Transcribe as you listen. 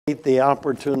The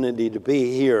opportunity to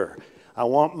be here. I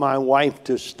want my wife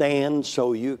to stand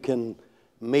so you can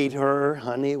meet her.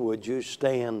 Honey, would you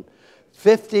stand?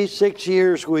 56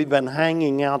 years we've been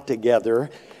hanging out together,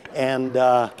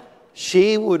 and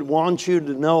she would want you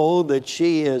to know that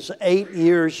she is 8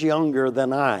 years younger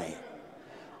than I.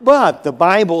 But the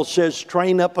Bible says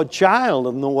train up a child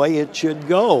in the way it should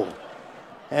go.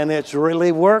 And it's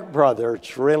really worked, brother.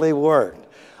 It's really worked.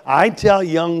 I tell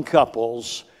young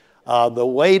couples, the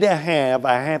way to have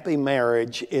a happy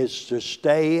marriage is to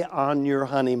stay on your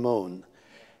honeymoon.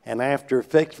 And after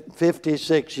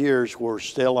 56 years, we're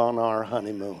still on our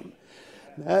honeymoon.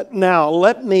 Now,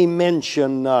 let me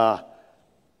mention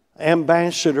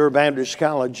Ambassador Baptist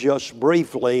College just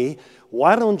briefly.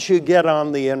 Why don't you get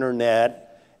on the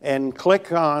internet and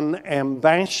click on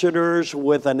ambassadors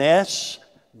with an S.edu.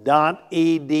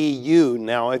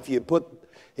 Now, if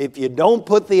you don't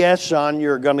put the S on,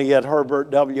 you're going to get Herbert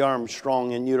W.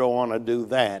 Armstrong, and you don't want to do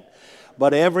that.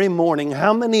 But every morning,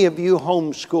 how many of you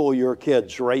homeschool your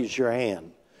kids? Raise your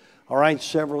hand. All right,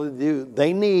 several of you.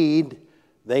 They need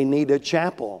a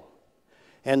chapel.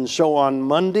 And so on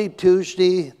Monday,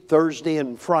 Tuesday, Thursday,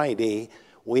 and Friday,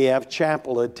 we have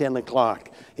chapel at 10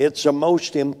 o'clock. It's the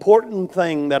most important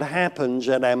thing that happens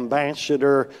at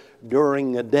Ambassador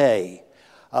during the day.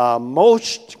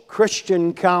 Most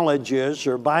Christian colleges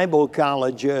or Bible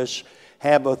colleges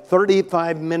have a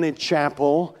 35-minute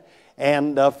chapel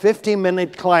and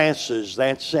 50-minute classes.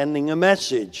 That's sending a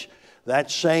message.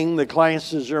 That's saying the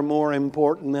classes are more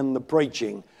important than the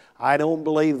preaching. I don't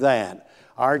believe that.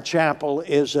 Our chapel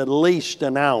is at least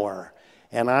an hour,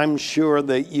 and I'm sure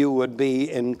that you would be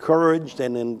encouraged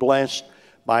and blessed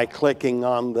by clicking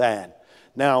on that.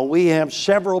 Now, we have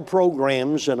several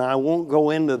programs, and I won't go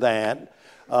into that.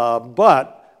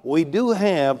 But we do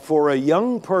have, for a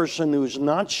young person who's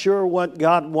not sure what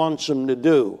God wants them to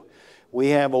do, we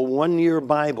have a one-year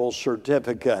Bible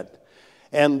certificate.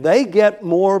 And they get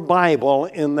more Bible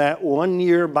in that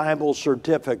one-year Bible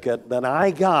certificate than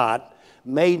I got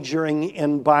majoring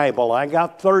in Bible. I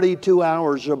got 32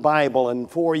 hours of Bible in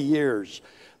 4 years.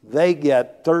 They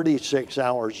get 36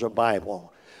 hours of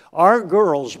Bible. Our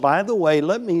girls, by the way,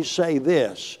 let me say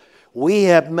this. We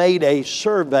have made a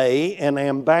survey, and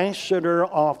Ambassador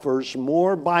offers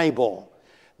more Bible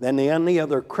than any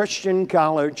other Christian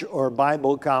college or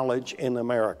Bible college in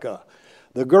America.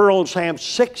 The girls have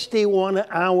 61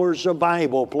 hours of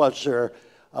Bible plus their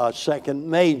second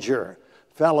major.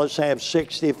 Fellas have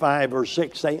 65 or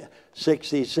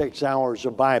 66 hours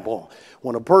of Bible.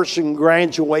 When a person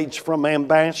graduates from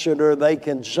Ambassador, they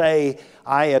can say,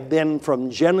 I have been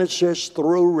from Genesis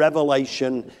through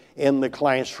Revelation in the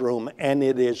classroom, and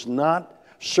it is not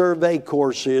survey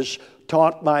courses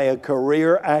taught by a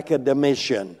career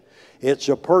academician. It's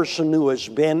a person who has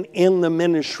been in the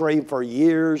ministry for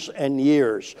years and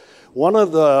years. One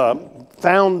of the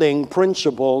founding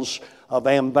principles of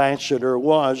Ambassador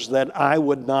was that I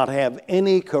would not have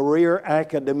any career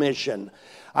academician.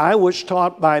 I was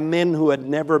taught by men who had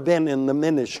never been in the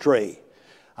ministry.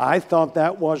 I thought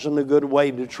that wasn't a good way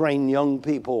to train young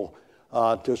people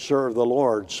to serve the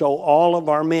Lord. So all of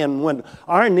our men, when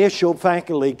our initial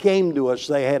faculty came to us,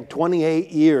 they had 28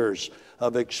 years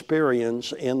of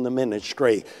experience in the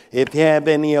ministry. If you have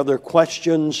any other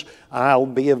questions, I'll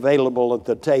be available at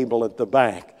the table at the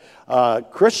back.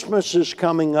 Christmas is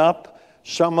coming up.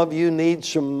 Some of you need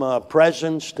some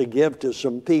presents to give to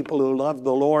some people who love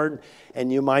the Lord,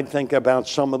 and you might think about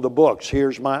some of the books.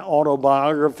 Here's my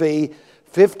autobiography.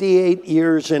 58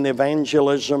 years in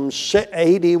evangelism,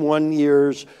 81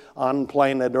 years on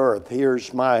planet Earth.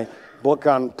 Here's my book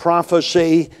on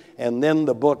prophecy, and then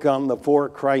the book on the 4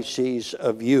 crises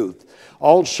of youth.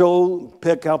 Also,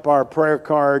 pick up our prayer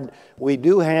card. We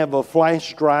do have a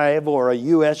flash drive or a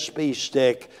USB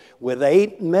stick with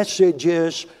 8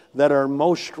 messages that are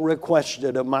most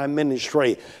requested of my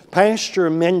ministry. Pastor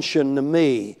mentioned to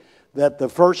me that the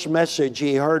first message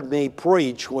he heard me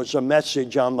preach was a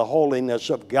message on the holiness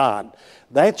of God.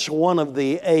 That's one of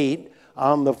the 8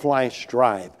 on the flash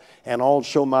drive. And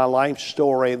also my life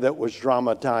story that was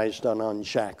dramatized on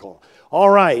Unshackle. All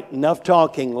right, enough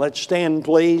talking. Let's stand,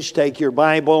 please. Take your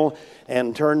Bible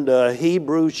and turn to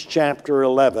Hebrews chapter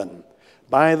 11.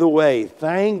 By the way,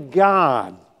 thank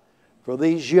God for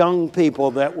these young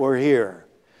people that were here.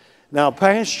 Now,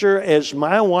 Pastor, as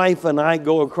my wife and I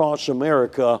go across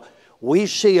America, we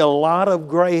see a lot of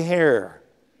gray hair,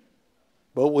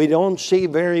 but we don't see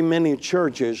very many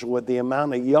churches with the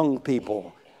amount of young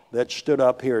people that stood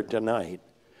up here tonight.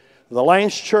 The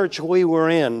last church we were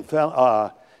in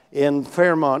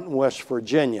Fairmont, West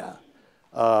Virginia,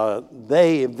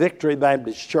 Victory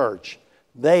Baptist Church,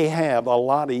 they have a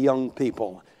lot of young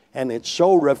people. And it's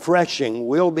so refreshing.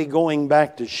 We'll be going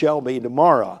back to Shelby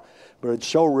tomorrow, but it's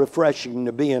so refreshing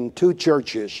to be in two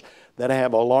churches that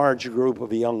have a large group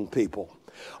of young people.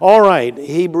 All right,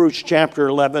 Hebrews chapter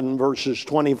 11, verses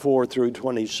 24 through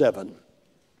 27.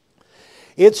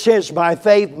 It says, by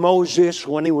faith Moses,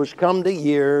 when he was come to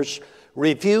years,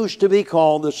 refused to be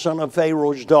called the son of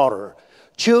Pharaoh's daughter,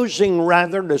 choosing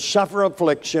rather to suffer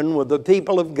affliction with the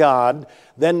people of God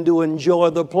than to enjoy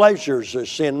the pleasures of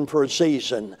sin for a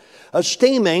season,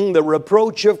 esteeming the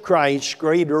reproach of Christ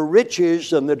greater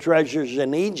riches than the treasures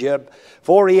in Egypt,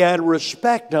 for he had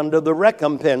respect unto the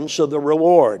recompense of the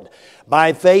reward.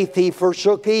 By faith he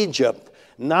forsook Egypt,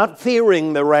 not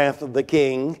fearing the wrath of the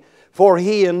king, for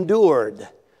he endured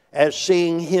as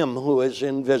seeing him who is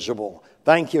invisible.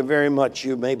 Thank you very much.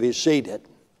 You may be seated.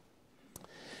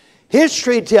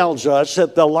 History tells us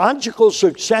that the logical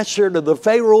successor to the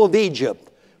Pharaoh of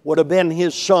Egypt would have been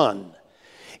his son.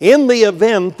 In the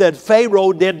event that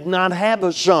Pharaoh did not have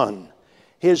a son,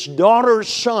 his daughter's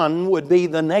son would be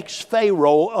the next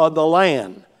Pharaoh of the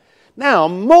land. Now,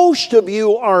 most of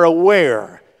you are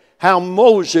aware how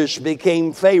Moses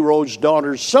became Pharaoh's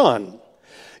daughter's son.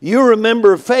 You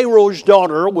remember Pharaoh's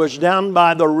daughter was down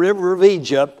by the river of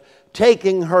Egypt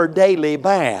taking her daily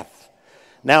bath.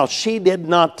 Now, she did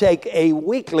not take a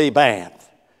weekly bath.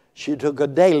 She took a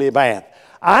daily bath.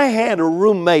 I had a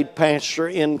roommate pastor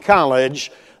in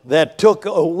college that took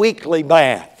a weekly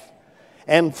bath.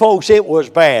 And folks, it was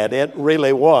bad. It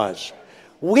really was.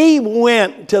 We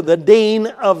went to the dean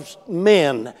of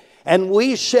men and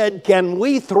we said, can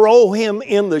we throw him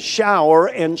in the shower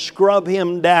and scrub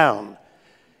him down?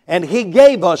 And he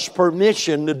gave us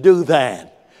permission to do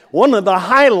that. One of the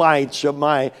highlights of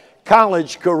my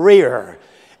college career.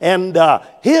 And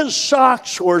his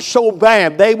socks were so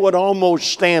bad they would almost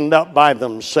stand up by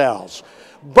themselves.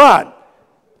 But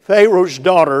Pharaoh's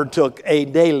daughter took a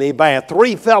daily bath.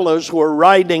 Three fellows were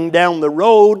riding down the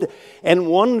road, and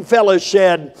one fellow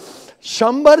said,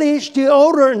 somebody's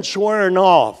deodorant's wearing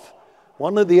off.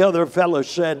 One of the other fellows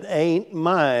said, ain't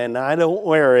mine, I don't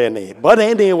wear any. But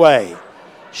anyway,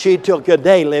 she took a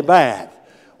daily bath.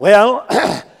 Well,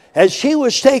 as she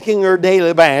was taking her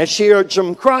daily bath, she heard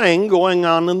some crying going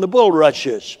on in the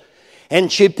bulrushes.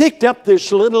 And she picked up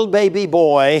this little baby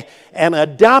boy and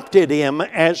adopted him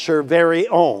as her very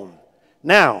own.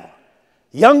 Now,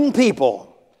 young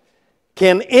people,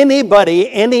 can anybody,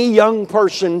 any young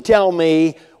person tell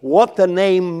me what the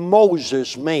name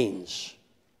Moses means?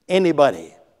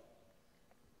 Anybody?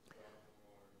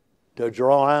 To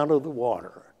draw out of the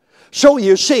water. So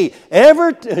you see,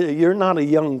 you're not a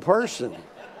young person.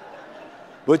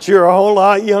 But you're a whole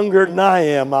lot younger than I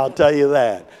am, I'll tell you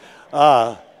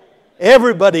that.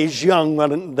 Everybody's young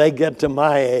when they get to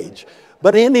my age.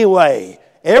 But anyway,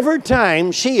 every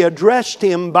time she addressed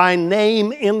him by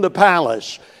name in the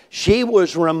palace, she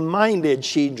was reminded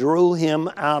she drew him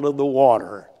out of the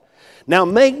water. Now,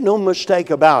 make no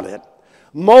mistake about it.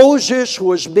 Moses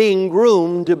was being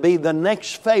groomed to be the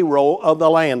next Pharaoh of the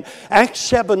land. Acts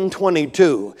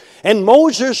 7:22. And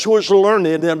Moses was learned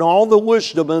in all the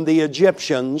wisdom of the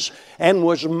Egyptians and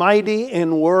was mighty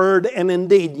in word and in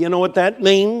deed. You know what that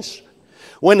means?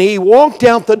 When he walked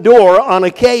out the door on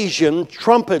occasion,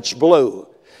 trumpets blew.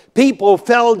 People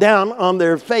fell down on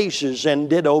their faces and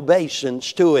did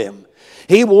obeisance to him.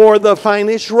 He wore the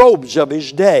finest robes of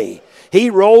his day. He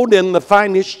rode in the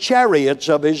finest chariots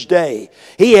of his day.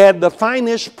 He had the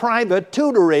finest private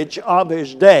tutorage of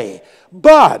his day.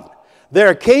 But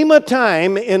there came a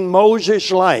time in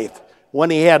Moses' life when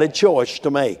he had a choice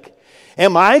to make.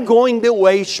 Am I going to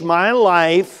waste my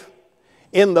life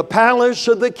in the palace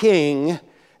of the king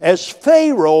as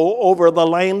Pharaoh over the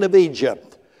land of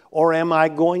Egypt? Or am I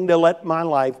going to let my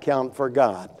life count for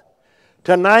God?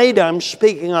 Tonight I'm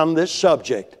speaking on this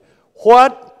subject.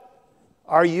 What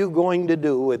are you going to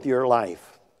do with your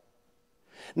life?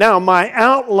 Now, my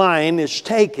outline is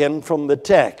taken from the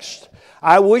text.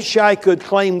 I wish I could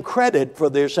claim credit for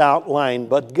this outline,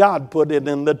 but God put it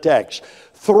in the text.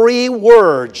 3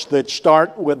 words that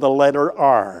start with the letter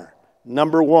R.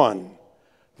 Number 1,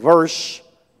 verse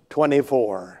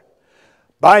 24.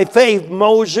 By faith,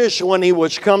 Moses, when he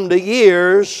was come to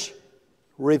years,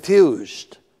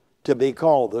 refused to be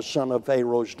called the son of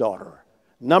Pharaoh's daughter.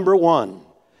 Number 1,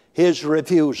 his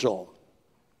refusal.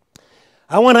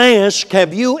 I want to ask,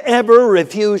 have you ever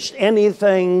refused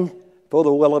anything for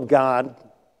the will of God?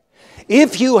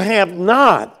 If you have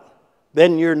not,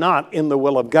 then you're not in the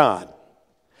will of God.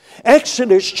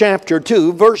 Exodus chapter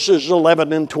 2, verses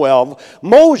 11 and 12,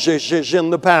 Moses is in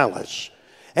the palace.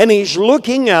 And he's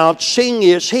looking out, seeing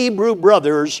his Hebrew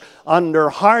brothers under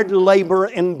hard labor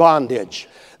and bondage.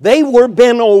 They were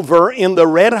bent over in the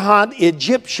red-hot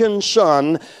Egyptian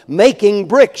sun, making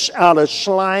bricks out of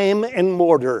slime and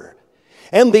mortar.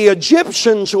 And the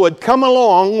Egyptians would come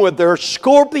along with their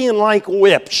scorpion-like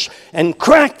whips and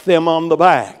crack them on the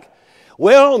back.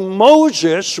 Well,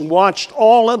 Moses watched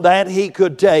all of that he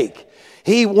could take.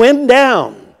 He went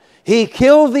down. He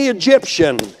killed the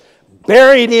Egyptian,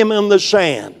 buried him in the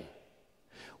sand.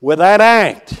 With that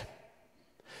act,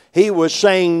 he was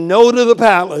saying no to the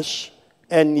palace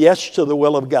and yes to the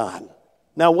will of God.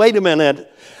 Now, wait a minute.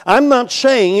 I'm not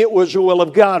saying it was the will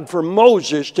of God for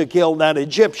Moses to kill that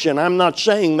Egyptian. I'm not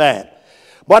saying that.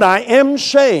 But I am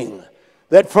saying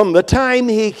that from the time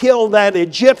he killed that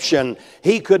Egyptian,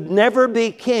 he could never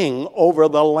be king over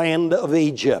the land of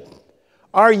Egypt.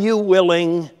 Are you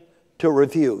willing to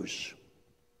refuse?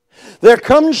 There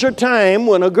comes a time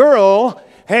when a girl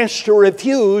has to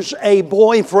refuse a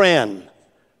boyfriend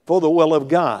for the will of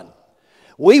God.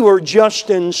 We were just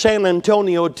in San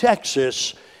Antonio,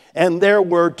 Texas, and there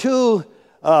were two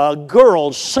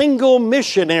girls, single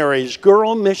missionaries,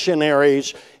 girl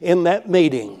missionaries in that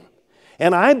meeting.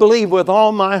 And I believe with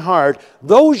all my heart,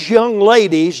 those young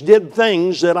ladies did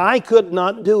things that I could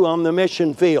not do on the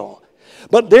mission field.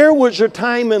 But there was a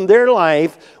time in their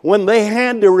life when they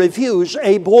had to refuse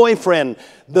a boyfriend.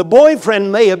 The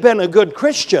boyfriend may have been a good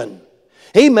Christian.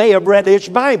 He may have read his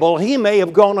Bible. He may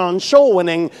have gone on soul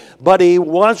winning, but he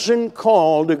wasn't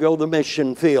called to go to the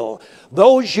mission field.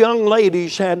 Those young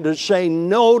ladies had to say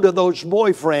no to those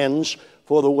boyfriends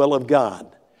for the will of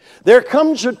God. There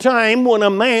comes a time when a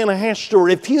man has to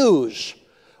refuse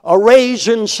a raise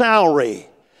in salary,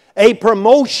 a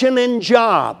promotion in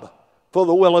job for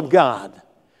the will of God.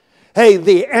 Hey,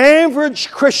 the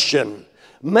average Christian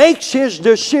makes his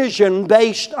decision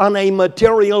based on a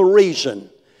material reason.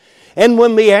 And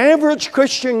when the average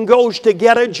Christian goes to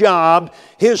get a job,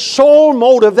 his sole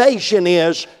motivation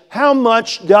is, how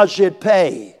much does it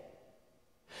pay?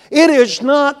 It is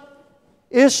not,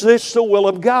 is this the will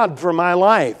of God for my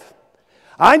life?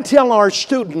 I tell our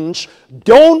students,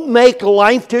 don't make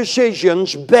life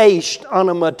decisions based on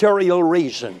a material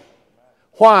reason.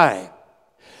 Why?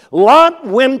 Lot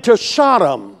went to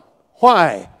Sodom.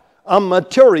 Why? A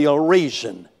material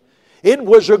reason. It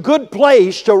was a good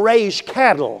place to raise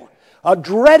cattle. A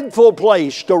dreadful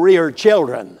place to rear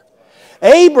children.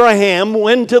 Abraham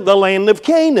went to the land of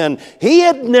Canaan. He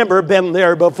had never been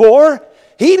there before.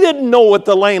 He didn't know what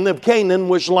the land of Canaan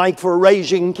was like for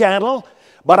raising cattle.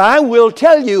 But I will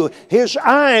tell you, his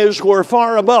eyes were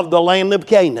far above the land of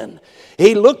Canaan.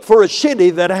 He looked for a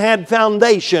city that had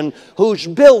foundation, whose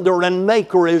builder and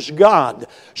maker is God.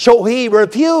 So he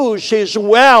refused his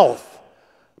wealth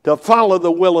to follow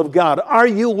the will of God. Are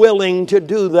you willing to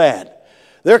do that?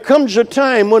 There comes a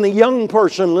time when a young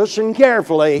person, listen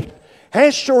carefully,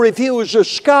 has to refuse a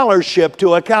scholarship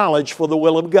to a college for the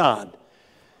will of God.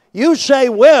 You say,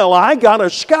 well, I got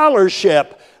a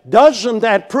scholarship. Doesn't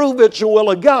that prove it's the will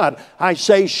of God? I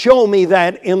say, show me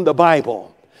that in the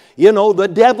Bible. You know, the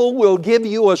devil will give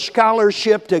you a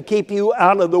scholarship to keep you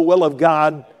out of the will of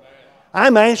God.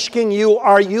 I'm asking you,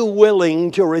 are you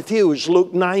willing to refuse?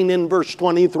 Luke 9 in verse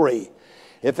 23.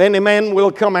 If any man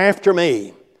will come after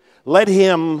me, let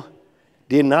him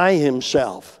deny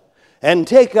himself and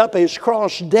take up his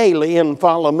cross daily and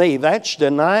follow me. That's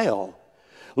denial.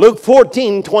 Luke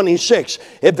 14:26.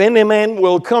 If any man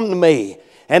will come to me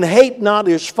and hate not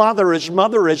his father, his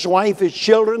mother, his wife, his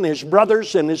children, his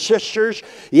brothers, and his sisters,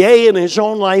 yea, and his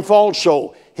own life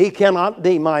also, he cannot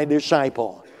be my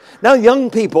disciple. Now,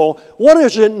 young people, what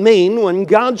does it mean when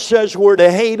God says we're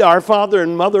to hate our father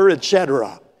and mother,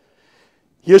 etc.?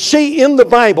 You see, in the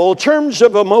Bible, terms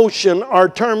of emotion are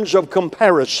terms of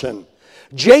comparison.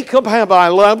 Jacob have I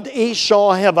loved,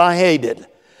 Esau have I hated.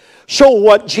 So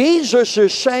what Jesus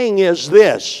is saying is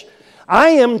this: I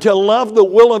am to love the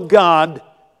will of God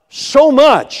so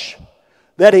much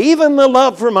that even the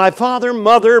love for my father,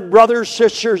 mother, brothers,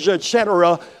 sisters,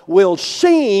 etc. will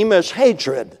seem as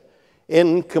hatred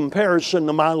in comparison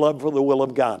to my love for the will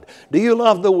of God. Do you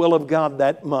love the will of God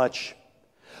that much?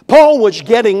 Paul was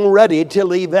getting ready to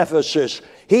leave Ephesus.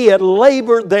 He had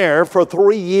labored there for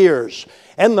 3 years.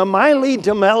 And the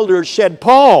Miletum elders said,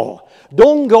 Paul,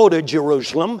 don't go to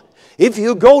Jerusalem. If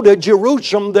you go to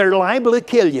Jerusalem, they're liable to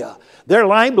kill you. They're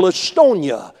liable to stone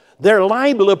you. They're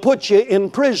liable to put you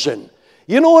in prison.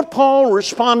 You know what Paul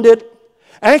responded?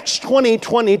 Acts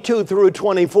 20:22 through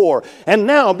 24. And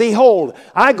now, behold,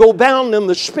 I go bound in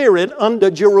the Spirit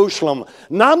unto Jerusalem,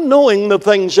 not knowing the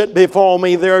things that befall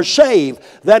me there, save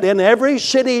that in every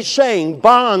city saying,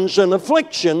 bonds and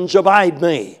afflictions abide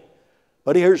me.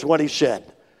 But here's what he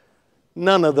said: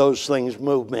 none of those things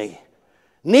move me.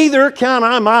 Neither count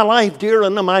I my life dear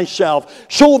unto myself,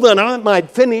 so that I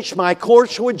might finish my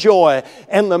course with joy,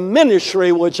 and the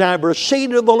ministry which I have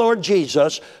received of the Lord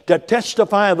Jesus, to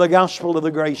testify of the gospel of the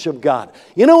grace of God.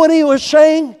 You know what he was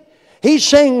saying? He's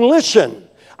saying, listen,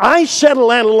 I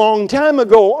settled that a long time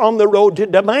ago on the road to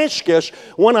Damascus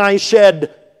when I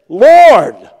said,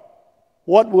 Lord,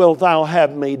 what wilt thou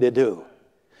have me to do?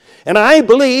 And I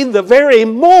believe the very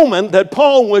moment that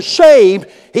Paul was saved,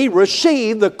 he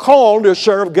received the call to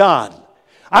serve God.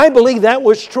 I believe that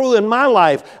was true in my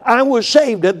life. I was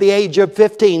saved at the age of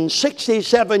 15,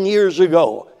 67 years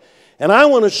ago. And I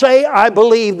want to say, I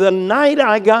believe the night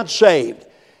I got saved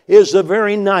is the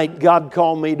very night God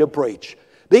called me to preach.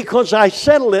 Because I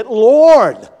settled it,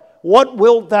 Lord, what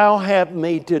wilt thou have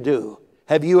me to do?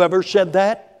 Have you ever said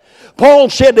that? Paul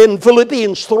said in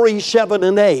Philippians 3, 7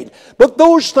 and 8, but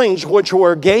those things which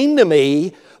were gain to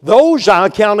me, those I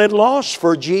counted loss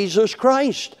for Jesus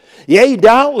Christ. Yea,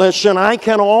 doubtless, and I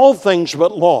count all things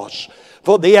but loss,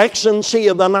 for the excellency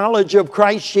of the knowledge of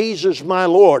Christ Jesus my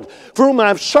Lord, for whom I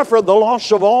have suffered the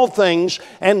loss of all things,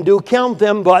 and do count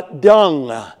them but dung,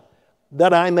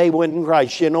 that I may win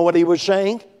Christ. You know what he was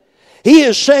saying? He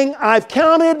is saying, I've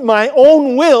counted my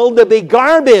own will to be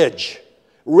garbage,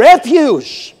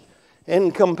 refuse,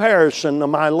 in comparison to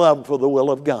my love for the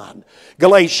will of God.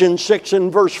 Galatians 6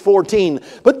 and verse 14,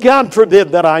 but God forbid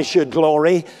that I should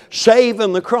glory, save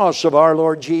in the cross of our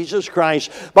Lord Jesus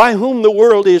Christ, by whom the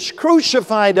world is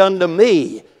crucified unto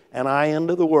me, and I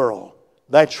unto the world.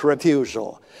 That's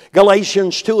refusal.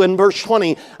 Galatians 2 and verse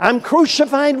 20, I'm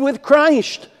crucified with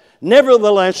Christ.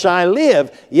 Nevertheless I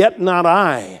live, yet not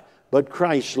I, but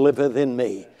Christ liveth in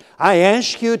me. I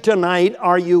ask you tonight,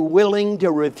 are you willing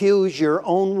to refuse your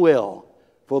own will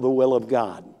for the will of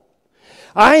God?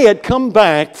 I had come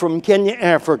back from Kenya,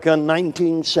 Africa in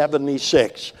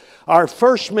 1976, our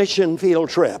first mission field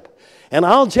trip. And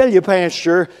I'll tell you,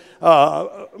 Pastor,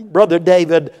 Brother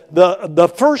David,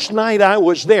 the first night I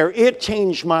was there, it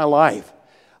changed my life.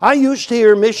 I used to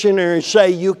hear missionaries say,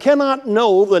 you cannot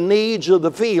know the needs of the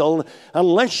field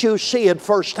unless you see it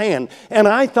firsthand. And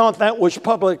I thought that was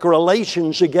public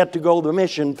relations to get to go to the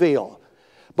mission field.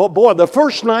 But boy, the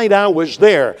first night I was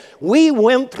there, we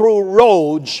went through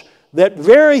roads that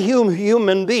very few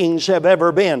human beings have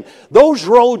ever been. Those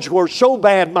roads were so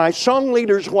bad, my song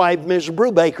leader's wife, Ms.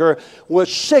 Brubaker,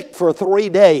 was sick for 3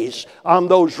 days on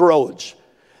those roads.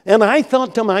 And I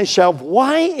thought to myself,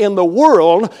 why in the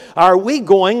world are we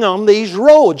going on these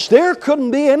roads? There couldn't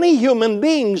be any human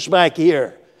beings back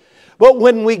here. But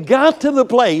when we got to the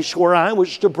place where I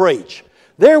was to preach,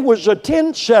 there was a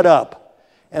tent set up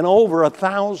and over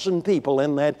 1,000 people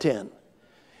in that tent.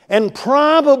 And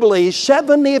probably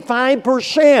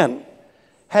 75%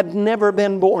 had never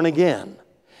been born again.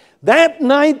 That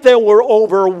night there were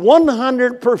over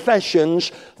 100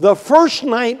 professions the first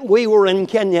night we were in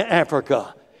Kenya,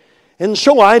 Africa. And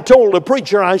so I told the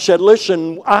preacher, I said,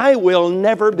 listen, I will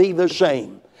never be the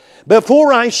same.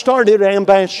 Before I started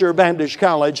Ambassador Baptist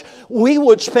College, we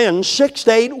would spend 6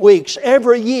 to 8 weeks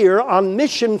every year on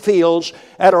mission fields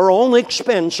at our own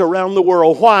expense around the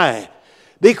world. Why?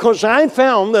 Because I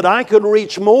found that I could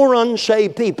reach more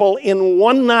unsaved people in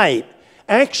one night,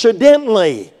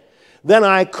 accidentally, than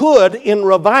I could in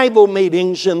revival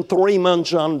meetings in 3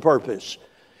 months on purpose.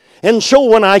 And so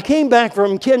when I came back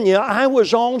from Kenya, I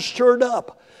was all stirred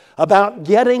up about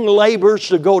getting laborers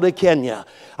to go to Kenya.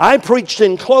 I preached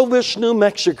in Clovis, New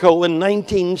Mexico in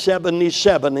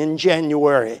 1977 in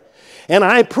January. And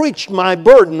I preached my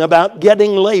burden about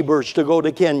getting laborers to go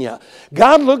to Kenya.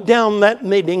 God looked down that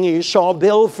meeting, he saw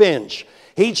Bill Finch.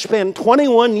 He'd spent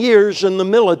 21 years in the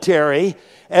military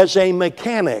as a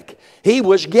mechanic. He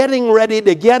was getting ready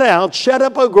to get out, set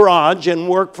up a garage, and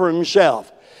work for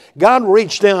himself. God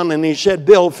reached down and he said,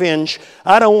 Bill Finch,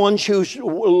 I don't want you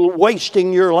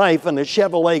wasting your life in a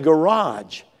Chevrolet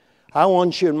garage. I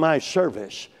want you in my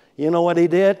service. You know what he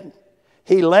did?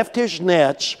 He left his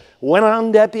nets, went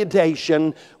on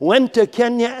deputation, went to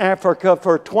Kenya, Africa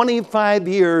for 25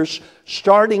 years,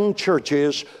 starting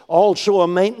churches, also a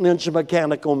maintenance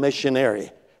mechanical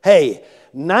missionary. Hey,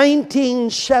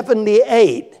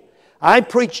 1978, I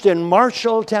preached in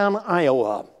Marshalltown,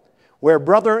 Iowa, where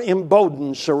Brother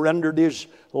Imboden surrendered his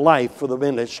life for the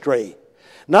ministry.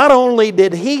 Not only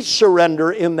did he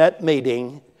surrender in that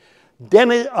meeting,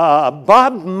 Bob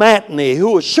Matney,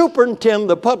 who was superintendent of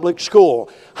the public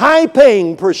school,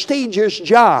 high-paying, prestigious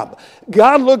job.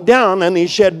 God looked down and he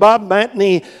said, Bob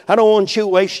Matney, I don't want you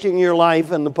wasting your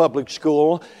life in the public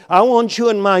school. I want you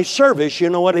in my service.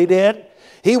 You know what he did?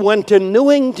 He went to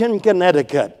Newington,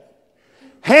 Connecticut.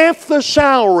 Half the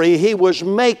salary he was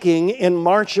making in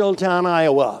Marshalltown,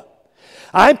 Iowa.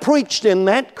 I preached in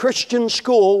that Christian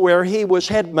school where he was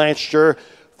headmaster.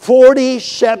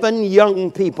 47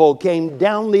 young people came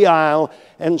down the aisle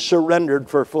and surrendered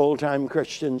for full-time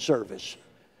Christian service.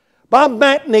 Bob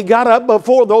Matney got up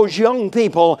before those young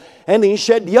people and he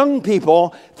said, young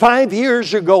people, 5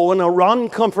 years ago in a Ron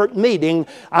Comfort meeting,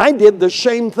 I did the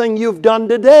same thing you've done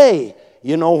today.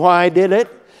 You know why I did it?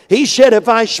 He said, if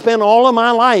I spent all of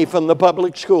my life in the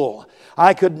public school,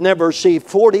 I could never see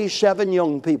 47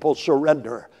 young people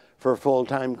surrender for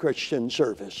full-time Christian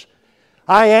service.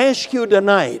 I ask you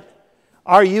tonight,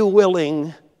 are you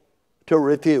willing to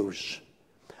refuse?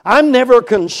 I'm never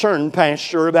concerned,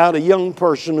 Pastor, about a young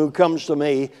person who comes to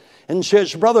me and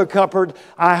says, Brother Comfort,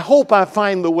 I hope I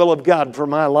find the will of God for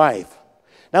my life.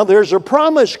 Now there's a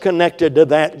promise connected to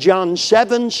that, John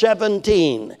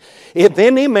 7:17. If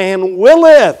any man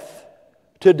willeth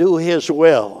to do his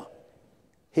will,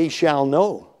 he shall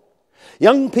know.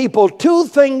 Young people, 2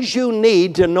 things you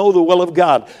need to know the will of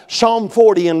God. Psalm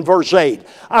 40 and verse 8.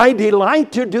 I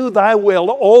delight to do thy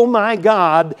will, O my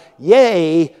God,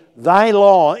 yea, thy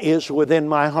law is within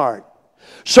my heart.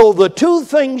 So the 2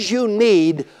 things you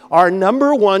need are,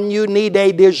 number 1, you need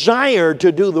a desire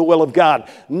to do the will of God.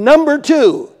 Number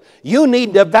 2, you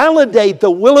need to validate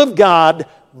the will of God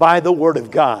by the Word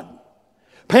of God.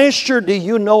 Pastor, do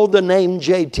you know the name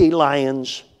J.T.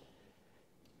 Lyons?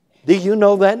 Do you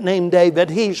know that name,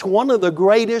 David? He's one of the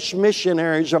greatest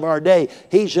missionaries of our day.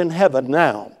 He's in heaven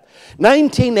now.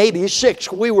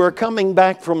 1986, we were coming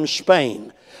back from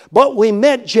Spain, but we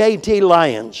met J.T.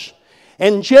 Lyons.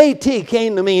 And J.T.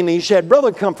 came to me and he said,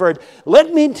 Brother Comfort,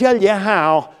 let me tell you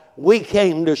how we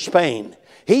came to Spain.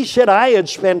 He said, I had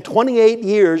spent 28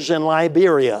 years in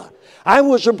Liberia. I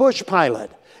was a bush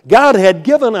pilot. God had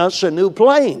given us a new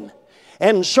plane.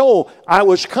 And so I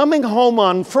was coming home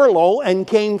on furlough and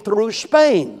came through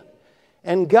Spain.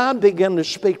 And God began to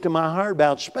speak to my heart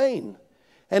about Spain.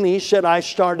 And he said, I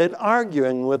started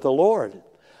arguing with the Lord.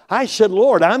 I said,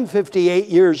 Lord, I'm 58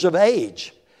 years of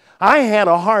age. I had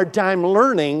a hard time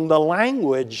learning the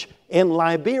language in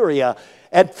Liberia.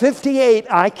 At 58,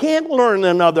 I can't learn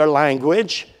another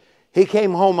language. He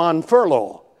came home on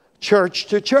furlough, church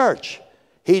to church.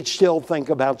 He'd still think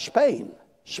about Spain,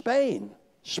 Spain.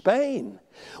 Spain.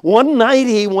 One night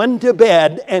he went to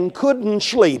bed and couldn't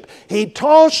sleep. He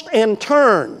tossed and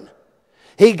turned.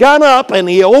 He got up and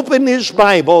he opened his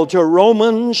Bible to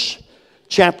Romans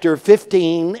chapter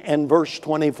 15 and verse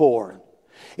 24.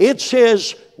 It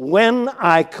says, when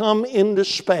I come into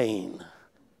Spain,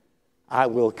 I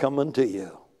will come unto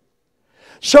you.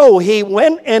 So he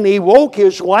went and he woke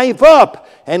his wife up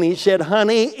and he said,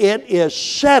 honey, it is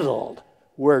settled.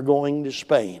 We're going to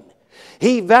Spain.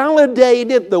 He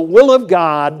validated the will of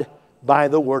God by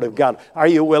the Word of God. Are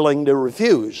you willing to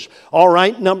refuse? All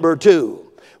right, number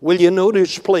 2. Will you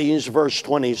notice, please, verse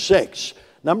 26.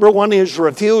 Number 1 is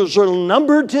refusal.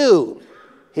 Number 2,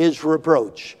 his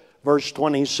reproach. Verse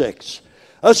 26.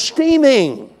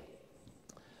 Esteeming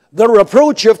the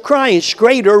reproach of Christ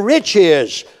greater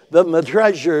riches than the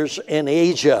treasures in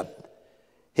Egypt.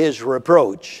 His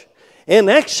reproach. In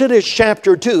Exodus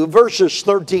chapter 2, verses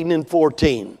 13 and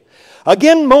 14.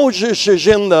 Again, Moses is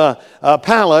in the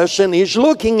palace and he's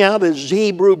looking out at his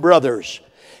Hebrew brothers.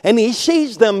 And he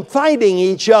sees them fighting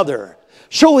each other.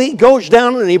 So he goes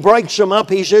down and he breaks them up.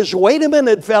 He says, wait a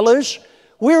minute, fellas.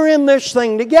 We're in this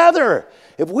thing together.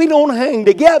 If we don't hang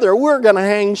together, we're going to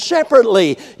hang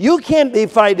separately. You can't be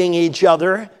fighting each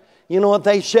other. You know what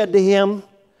they said to him?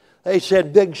 They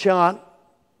said, Big Shot,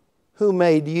 who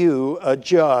made you a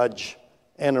judge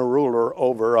and a ruler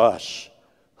over us?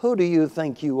 Who do you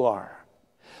think you are?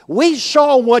 We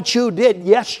saw what you did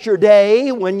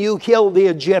yesterday when you killed the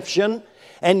Egyptian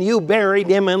and you buried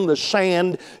him in the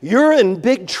sand. You're in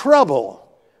big trouble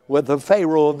with the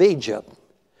Pharaoh of Egypt.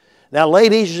 Now,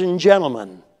 ladies and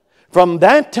gentlemen, from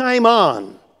that time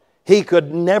on, he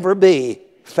could never be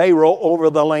Pharaoh over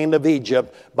the land of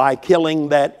Egypt by killing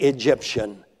that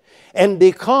Egyptian. And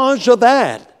because of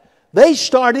that, they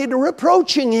started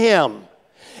reproaching him.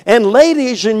 And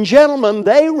ladies and gentlemen,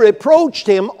 they reproached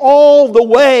him all the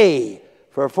way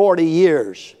for 40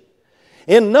 years.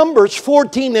 In Numbers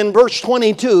 14 and verse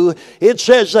 22, it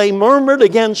says they murmured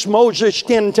against Moses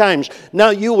 10 times. Now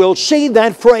you will see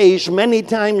that phrase many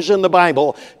times in the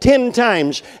Bible, 10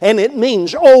 times, and it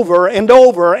means over and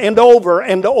over and over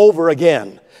and over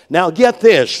again. Now get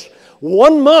this,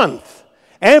 1 month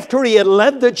after he had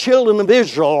led the children of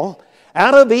Israel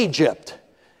out of Egypt,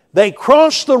 they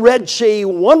crossed the Red Sea.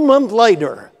 1 month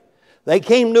later, they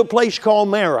came to a place called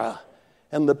Marah,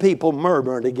 and the people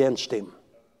murmured against him.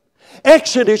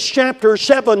 Exodus chapter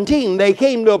 17, they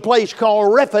came to a place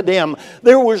called Rephidim.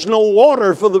 There was no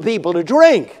water for the people to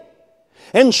drink.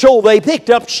 And so they picked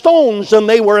up stones and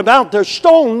they were about to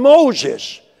stone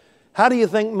Moses. How do you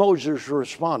think Moses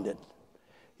responded?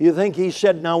 You think he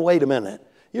said, now wait a minute.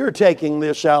 You're taking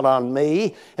this out on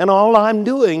me, and all I'm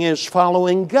doing is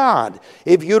following God.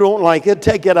 If you don't like it,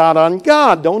 take it out on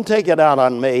God. Don't take it out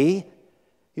on me.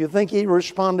 You think he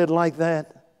responded like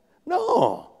that?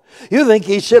 No. You think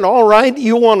he said, all right,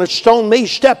 you want to stone me?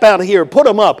 Step out here. Put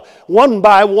them up one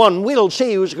by one. We'll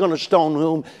see who's going to stone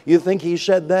whom. You think he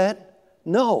said that?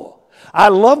 No. I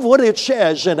love what it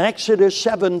says in Exodus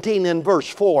 17 and verse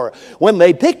 4. When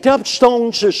they picked up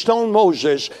stones to stone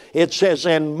Moses, it says,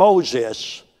 and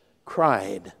Moses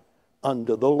cried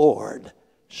unto the Lord,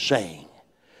 saying.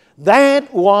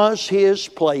 That was his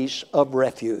place of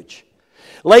refuge.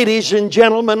 Ladies and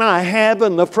gentlemen, I have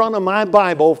in the front of my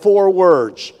Bible 4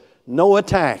 words. No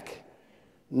attack,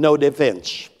 no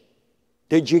defense.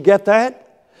 Did you get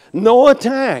that? No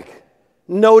attack.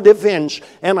 No defense.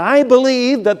 And I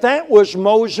believe that that was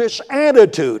Moses'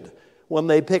 attitude when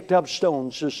they picked up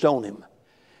stones to stone him.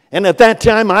 And at that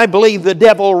time, I believe the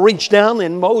devil reached down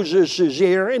in Moses'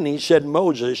 ear and he said,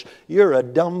 Moses, you're a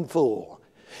dumb fool.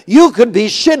 You could be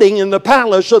sitting in the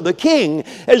palace of the king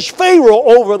as Pharaoh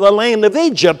over the land of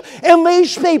Egypt, and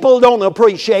these people don't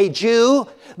appreciate you.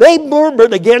 They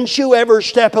murmured against you every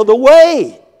step of the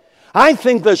way. I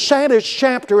think the saddest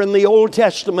chapter in the Old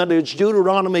Testament is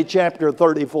Deuteronomy chapter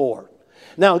 34.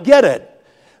 Now get it.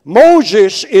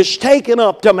 Moses is taken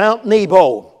up to Mount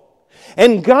Nebo.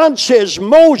 And God says,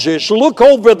 Moses, look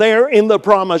over there in the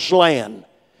promised land.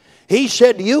 He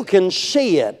said, you can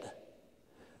see it,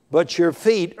 but your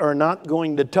feet are not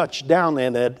going to touch down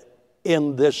in it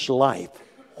in this life.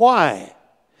 Why?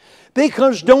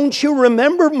 Because don't you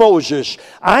remember, Moses,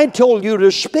 I told you to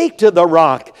speak to the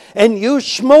rock, and you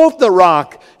smote the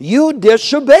rock. You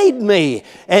disobeyed me,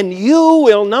 and you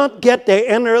will not get to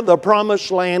enter the promised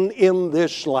land in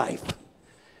this life.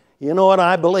 You know what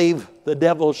I believe the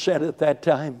devil said at that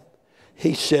time?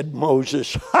 He said,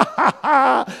 Moses,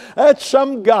 that's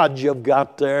some God you've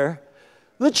got there.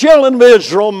 The children of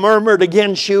Israel murmured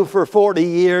against you for 40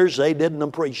 years. They didn't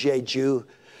appreciate you.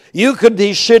 You could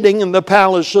be sitting in the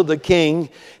palace of the king,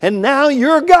 and now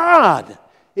your God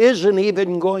isn't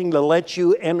even going to let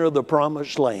you enter the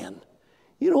promised land.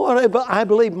 You know what I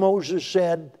believe Moses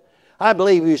said? I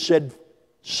believe he said,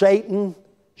 Satan,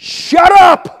 shut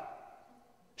up!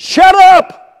 Shut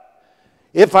up!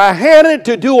 If I had it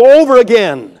to do over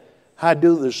again, I'd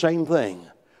do the same thing.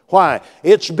 Why?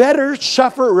 It's better to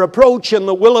suffer reproach in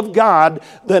the will of God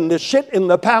than to sit in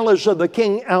the palace of the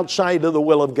king outside of the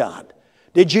will of God.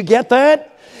 Did you get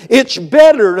that? It's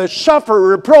better to suffer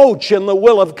reproach in the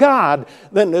will of God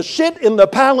than to sit in the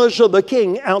palace of the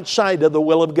king outside of the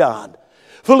will of God.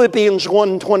 Philippians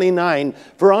 1:29,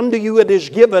 for unto you it is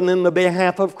given in the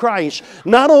behalf of Christ,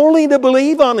 not only to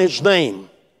believe on his name,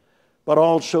 but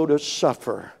also to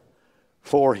suffer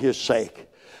for his sake.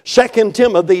 2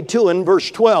 Timothy 2 and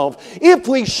verse 12, if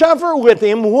we suffer with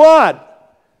him,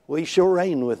 what? We shall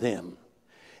reign with him.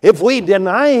 If we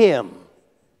deny him,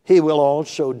 he will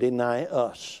also deny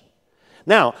us.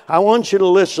 Now, I want you to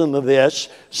listen to this.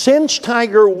 Since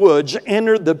Tiger Woods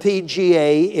entered the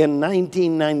PGA in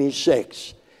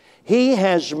 1996, he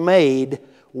has made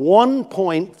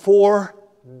 $1.4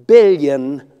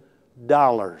 billion.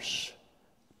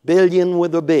 Billion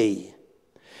with a B.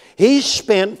 He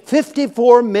spent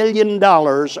 $54 million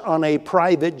on a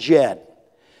private jet.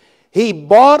 He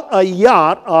bought a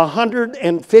yacht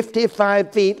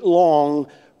 155 feet long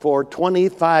for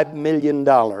 $25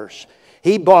 million.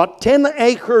 He bought 10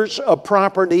 acres of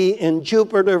property in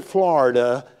Jupiter,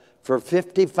 Florida for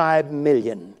 $55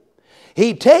 million.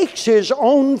 He takes his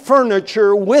own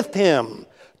furniture with him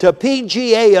to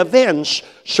PGA events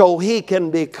so he can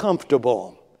be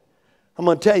comfortable. I'm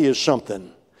going to tell you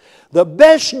something. The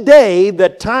best day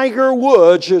that Tiger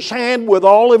Woods has had with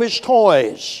all of his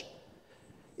toys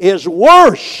is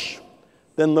worse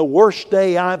than the worst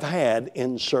day I've had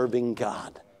in serving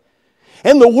God.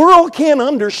 And the world can't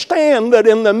understand that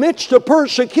in the midst of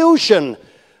persecution,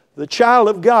 the child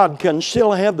of God can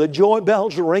still have the joy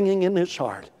bells ringing in his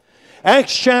heart.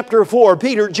 Acts chapter 4,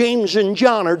 Peter, James, and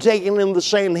John are taken in the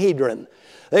Sanhedrin.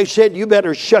 They said, you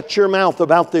better shut your mouth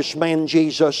about this man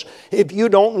Jesus. If you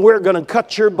don't, we're going to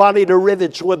cut your body to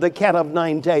rivets with the cat of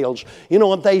nine tails. You know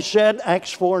what they said?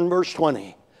 Acts 4 and verse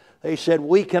 20. They said,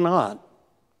 we cannot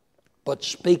but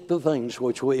speak the things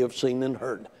which we have seen and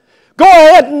heard. Go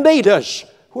ahead and beat us.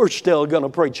 We're still going to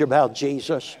preach about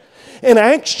Jesus. In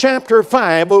Acts chapter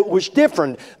 5, it was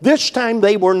different. This time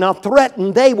they were not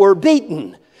threatened, they were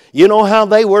beaten. You know how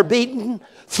they were beaten?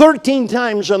 13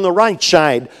 times on the right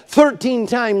side, 13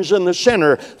 times in the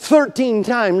center, 13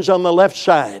 times on the left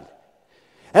side.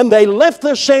 And they left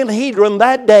the Sanhedrin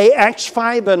that day, Acts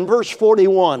 5 and verse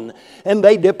 41. And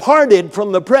they departed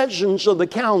from the presence of the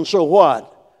council, what?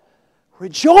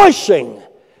 Rejoicing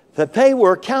that they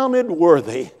were counted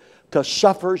worthy to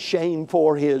suffer shame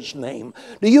for His name.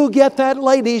 Do you get that,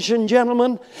 ladies and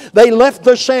gentlemen? They left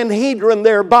the Sanhedrin.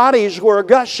 Their bodies were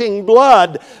gushing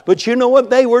blood. But you know what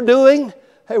they were doing?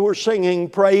 They were singing,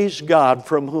 praise God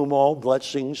from whom all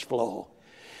blessings flow.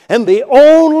 And the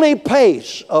only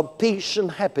pace of peace and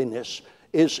happiness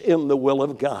is in the will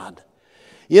of God.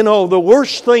 You know, the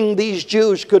worst thing these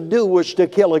Jews could do was to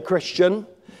kill a Christian,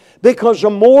 because the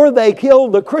more they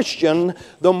killed the Christian,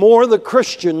 the more the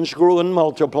Christians grew and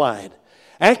multiplied.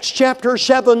 Acts chapter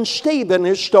 7, Stephen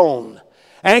is stoned.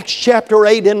 Acts chapter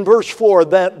 8 and verse 4,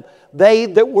 that they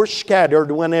that were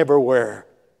scattered went everywhere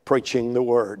preaching the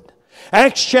word.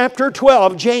 Acts chapter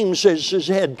 12, James has his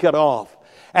head cut off.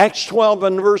 Acts 12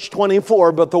 and verse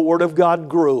 24, but the word of God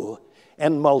grew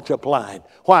and multiplied.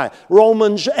 Why?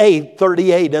 Romans 8,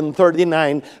 38 and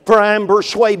 39. For I am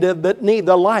persuaded that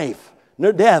neither life,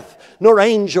 nor death, nor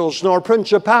angels, nor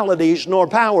principalities, nor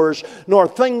powers, nor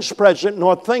things present,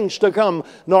 nor things to come,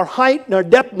 nor height, nor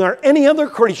depth, nor any other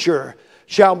creature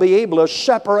shall be able to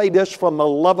separate us from the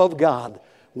love of God,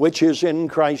 which is in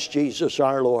Christ Jesus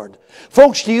our Lord.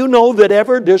 Folks, do you know that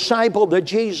every disciple that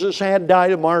Jesus had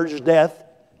died a martyr's death?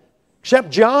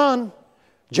 Except John.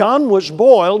 John was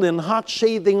boiled in hot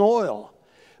seething oil,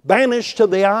 banished to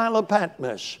the Isle of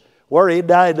Patmos, where he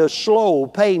died a slow,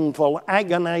 painful,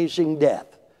 agonizing death.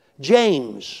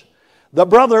 James, the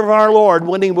brother of our Lord,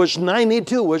 when he was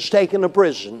 92, was taken to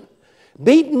prison,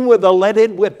 beaten with a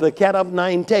leaded whip, the cat of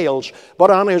nine tails. But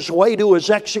on his way to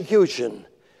his execution,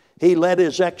 he led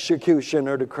his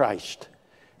executioner to Christ.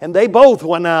 And they both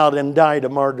went out and died a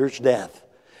martyr's death.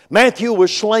 Matthew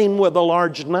was slain with a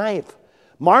large knife.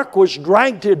 Mark was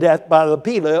dragged to death by the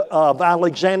pillar of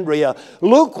Alexandria.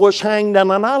 Luke was hanged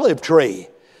on an olive tree.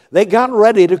 They got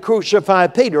ready to crucify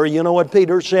Peter. You know what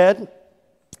Peter said?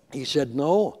 He said,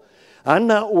 no, I'm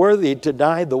not worthy to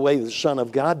die the way the Son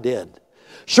of God did.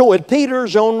 So at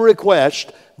Peter's own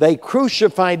request, they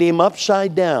crucified him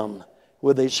upside down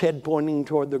with his head pointing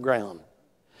toward the ground.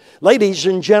 Ladies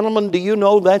and gentlemen, do you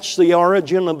know that's the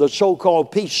origin of the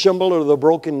so-called peace symbol or the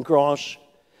broken cross?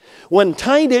 When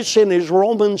Titus and his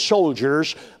Roman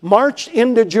soldiers marched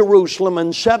into Jerusalem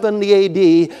in 70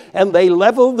 A.D. and they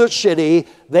leveled the city,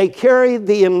 they carried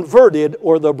the inverted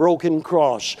or the broken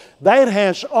cross. That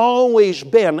has always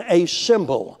been a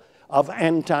symbol of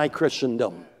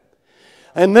anti-Christendom.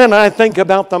 And then I think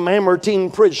about the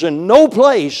Mamertine prison. No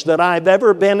place that I've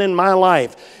ever been in my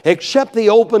life, except the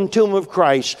open tomb of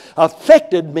Christ,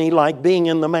 affected me like being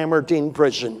in the Mamertine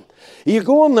prison. You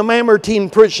go in the Mamertine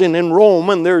prison in Rome,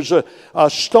 and there's a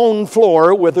stone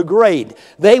floor with a grate.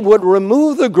 They would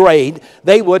remove the grate.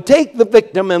 They would take the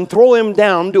victim and throw him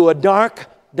down to a dark,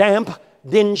 damp,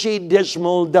 dingy,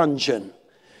 dismal dungeon.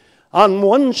 On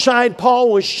one side,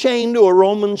 Paul was chained to a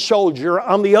Roman soldier.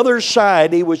 On the other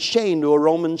side, he was chained to a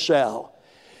Roman cell.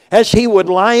 As he would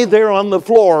lie there on the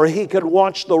floor, he could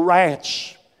watch the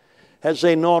rats as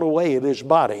they gnawed away at his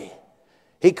body.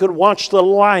 He could watch the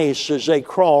lice as they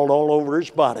crawled all over his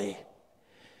body.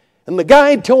 And the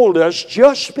guide told us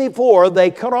just before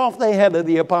they cut off the head of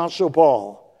the Apostle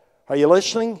Paul, are you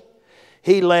listening?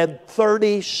 He led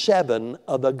 37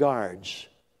 of the guards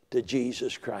to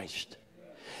Jesus Christ.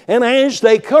 And as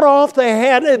they cut off the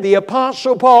head of the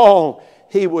Apostle Paul,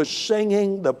 he was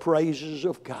singing the praises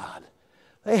of God.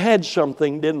 They had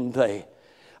something, didn't they?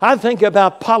 I think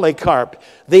about Polycarp,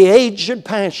 the aged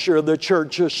pastor of the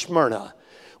church of Smyrna.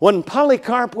 When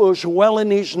Polycarp was well in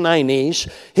his 90s,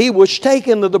 he was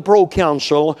taken to the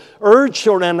proconsul, urged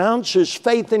to renounce his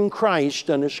faith in Christ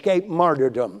and escape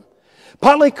martyrdom.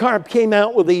 Polycarp came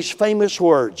out with these famous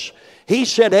words. He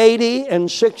said,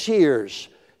 86 years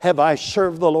have I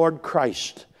served the Lord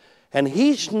Christ, and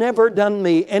He's never done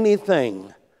me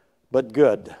anything but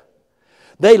good.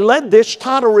 They led this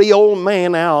tottery old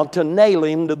man out to nail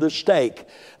him to the stake.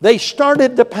 They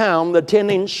started to pound the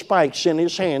 10-inch spikes in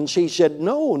his hands. He said,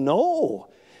 no, no.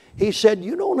 He said,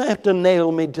 you don't have to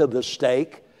nail me to the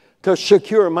stake to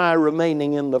secure my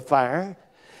remaining in the fire.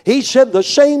 He said, the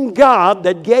same God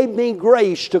that gave me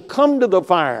grace to come to the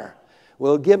fire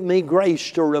will give me grace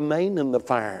to remain in the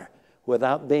fire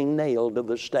without being nailed to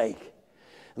the stake.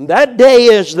 And that day,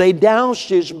 as they doused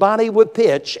his body with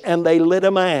pitch and they lit a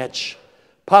match,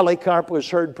 Polycarp was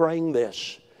heard praying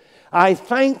this: I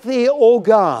thank thee, O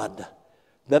God,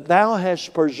 that thou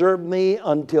hast preserved me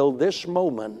until this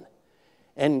moment,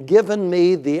 and given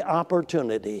me the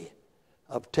opportunity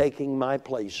of taking my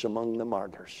place among the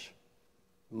martyrs.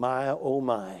 My, oh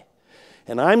my.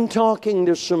 And I'm talking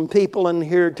to some people in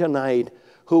here tonight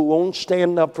who won't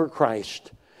stand up for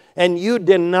Christ. And you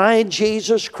deny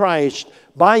Jesus Christ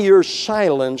by your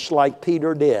silence like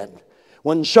Peter did.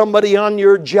 When somebody on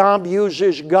your job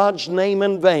uses God's name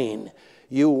in vain,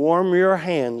 you warm your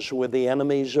hands with the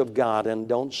enemies of God and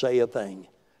don't say a thing.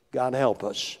 God help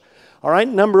us. All right,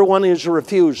 number one is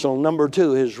refusal. Number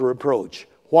two is reproach.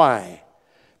 Why?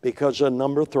 Because of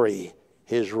number three,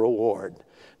 his reward.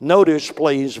 Notice,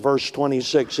 please, verse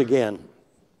 26 again.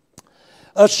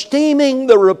 Esteeming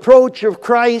the reproach of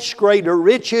Christ greater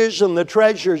riches than the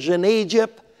treasures in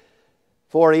Egypt,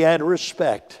 for he had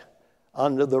respect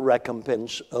unto the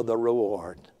recompense of the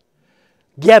reward.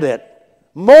 Get it?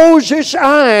 Moses'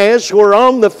 eyes were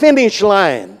on the finish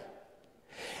line,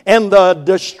 and the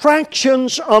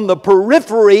distractions on the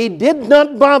periphery did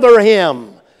not bother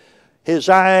him. His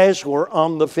eyes were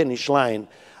on the finish line.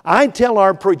 I tell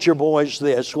our preacher boys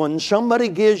this: when somebody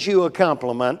gives you a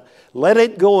compliment, let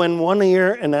it go in one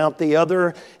ear and out the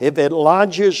other. If it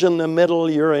lodges in the middle,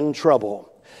 you're in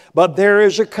trouble. But there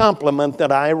is a compliment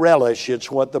that I relish. It's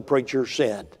what the preacher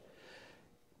said.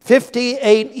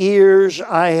 58 years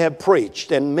I have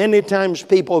preached, and many times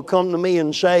people come to me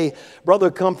and say, Brother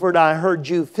Comfort, I heard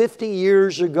you 50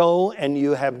 years ago and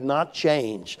you have not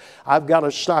changed. I've got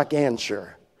a stock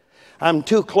answer. I'm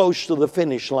too close to the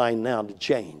finish line now to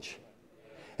change.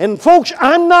 And folks,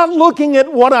 I'm not looking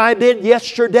at what I did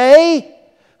yesterday.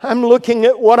 I'm looking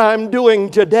at what I'm doing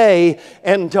today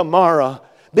and tomorrow.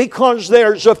 Because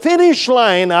there's a finish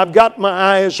line I've got my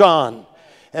eyes on.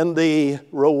 And the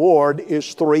reward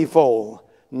is threefold.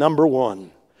 Number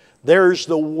one, there's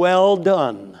the well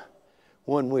done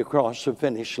when we cross the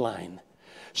finish line.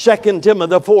 2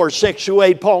 Timothy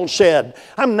 4:6-8, Paul said,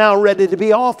 I'm now ready to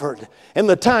be offered, and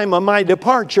the time of my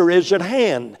departure is at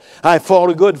hand. I fought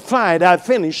a good fight. I've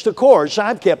finished the course.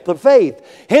 I've kept the faith.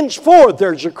 Henceforth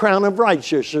there's a crown of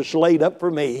righteousness laid up for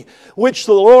me, which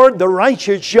the Lord, the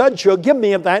righteous judge, shall give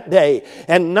me at that day,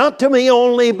 and not to me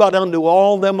only, but unto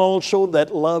all them also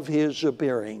that love his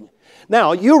appearing.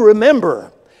 Now, you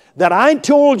remember that I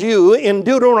told you in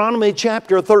Deuteronomy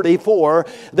chapter 34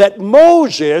 that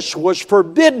Moses was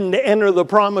forbidden to enter the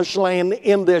promised land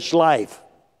in this life.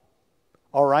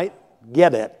 All right?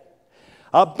 Get it.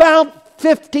 About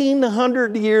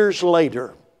 1,500 years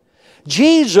later,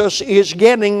 Jesus is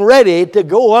getting ready to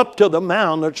go up to the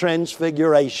Mount of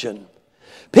Transfiguration.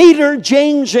 Peter,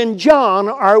 James, and John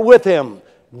are with him.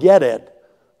 Get it.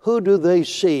 Who do they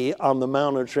see on the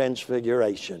Mount of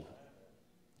Transfiguration?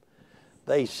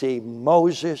 They see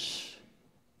Moses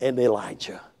and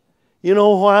Elijah. You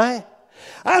know why?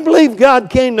 I believe God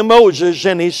came to Moses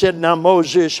and he said, now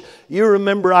Moses, you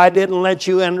remember I didn't let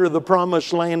you enter the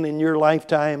promised land in your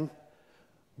lifetime?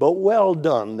 But well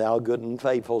done, thou good and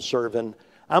faithful servant.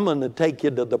 I'm going to take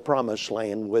you to the promised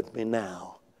land with me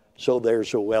now. So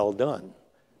there's a well done.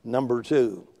 Number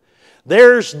two,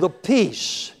 there's the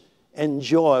peace and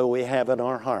joy we have in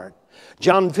our heart.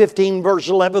 John 15 verse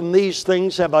 11, these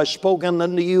things have I spoken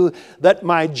unto you, that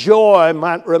my joy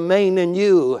might remain in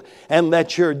you, and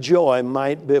that your joy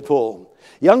might be full.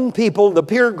 Young people, the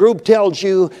peer group tells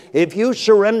you, if you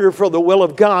surrender for the will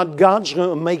of God, God's going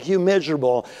to make you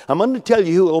miserable. I'm going to tell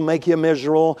you who will make you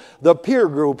miserable. The peer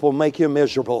group will make you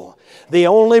miserable. The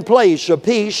only place of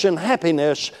peace and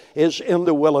happiness is in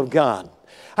the will of God.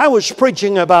 I was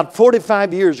preaching about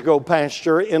 45 years ago,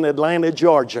 Pastor, in Atlanta,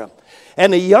 Georgia.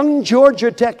 And a young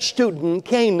Georgia Tech student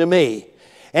came to me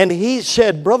and he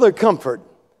said, Brother Comfort,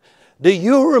 do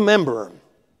you remember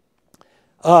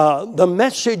the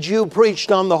message you preached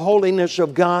on the holiness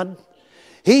of God?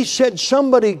 He said,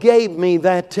 somebody gave me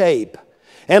that tape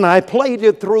and I played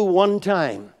it through one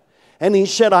time. And he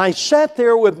said, I sat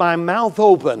there with my mouth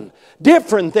open,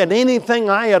 different than anything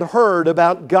I had heard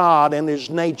about God and his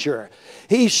nature.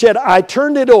 He said, I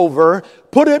turned it over,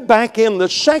 put it back in the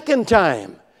second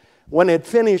time. When it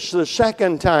finished the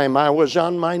second time, I was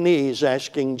on my knees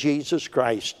asking Jesus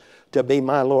Christ to be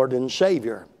my Lord and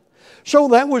Savior. So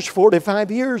that was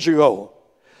 45 years ago.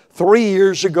 3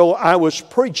 years ago, I was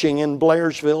preaching in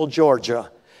Blairsville,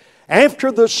 Georgia.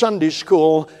 After the Sunday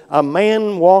school, a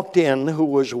man walked in who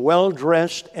was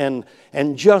well-dressed and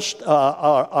just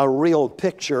a real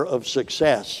picture of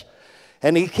success.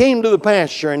 And he came to the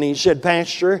pastor and he said,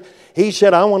 Pastor, he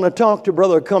said, I want to talk to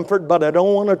Brother Comfort, but I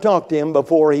don't want to talk to him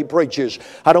before he preaches.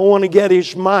 I don't want to get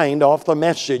his mind off the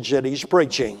message that he's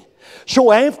preaching.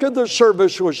 So after the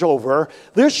service was over,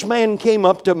 this man came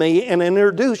up to me and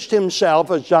introduced himself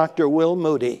as Dr. Will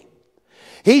Moody.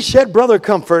 He said, Brother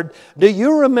Comfort, do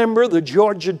you remember the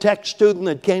Georgia Tech student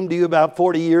that came to you about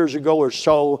 40 years ago or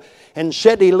so and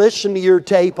said he listened to your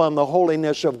tape on the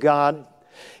holiness of God?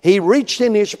 He reached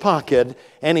in his pocket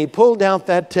and he pulled out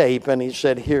that tape and he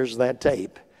said, here's that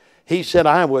tape. He said,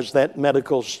 I was that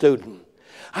medical student.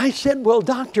 I said, well,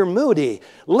 Dr. Moody,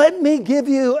 let me give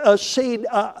you a CD.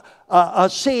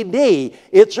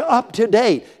 It's up to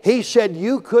date. He said,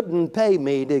 you couldn't pay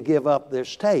me to give up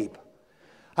this tape.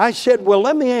 I said, well,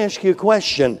 let me ask you a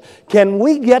question. Can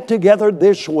we get together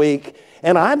this week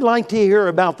and I'd like to hear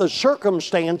about the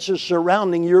circumstances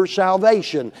surrounding your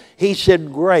salvation? He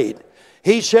said, great.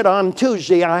 He said, on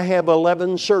Tuesday I have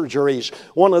 11 surgeries,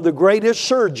 one of the greatest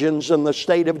surgeons in the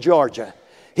state of Georgia.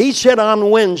 He said, on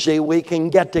Wednesday we can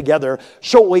get together.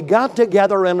 So we got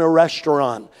together in a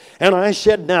restaurant. And I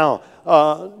said, now,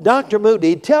 Dr.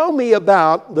 Moody, tell me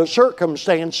about the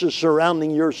circumstances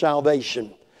surrounding your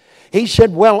salvation. He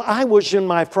said, well, I was in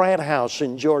my frat house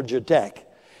in Georgia Tech.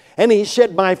 And he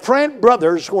said, my frat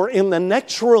brothers were in the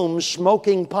next room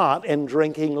smoking pot and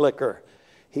drinking liquor.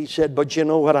 He said, but you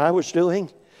know what I was doing?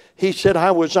 He said,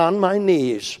 I was on my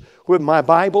knees with my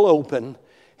Bible open,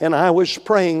 and I was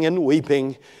praying and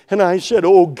weeping. And I said,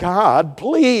 oh God,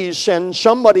 please send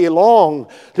somebody along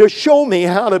to show me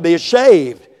how to be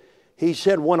saved. He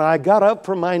said, when I got up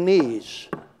from my knees,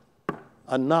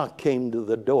 a knock came to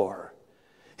the door.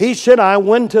 He said, I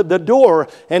went to the door,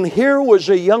 and here was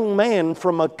a young man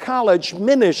from a college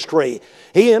ministry.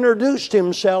 He introduced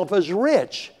himself as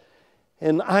Rich.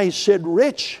 And I said,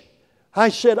 Rich, I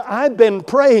said, I've been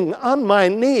praying on my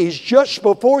knees just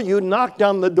before you knocked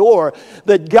on the door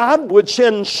that God would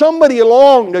send somebody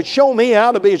along to show me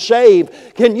how to be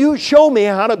saved. Can you show me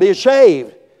how to be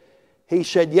saved? He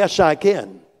said, yes, I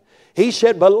can. He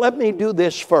said, but let me do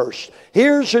this first.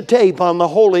 Here's a tape on the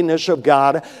holiness of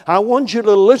God. I want you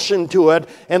to listen to it,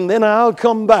 and then I'll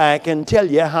come back and tell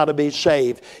you how to be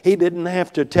saved. He didn't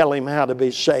have to tell him how to be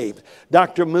saved.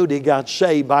 Dr. Moody got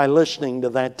saved by listening to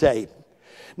that tape.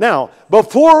 Now,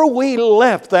 before we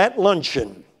left that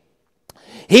luncheon,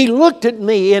 he looked at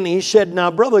me and he said,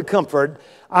 now, Brother Comfort,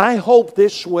 I hope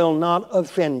this will not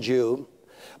offend you,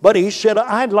 but he said,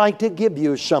 I'd like to give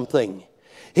you something.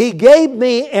 He gave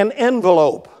me an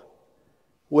envelope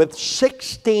with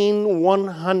 16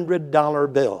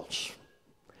 $100 bills.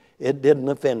 It didn't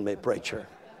offend me, preacher.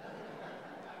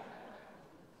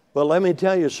 But let me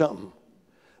tell you something.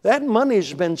 That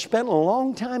money's been spent a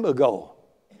long time ago.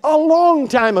 A long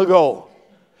time ago.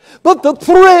 But the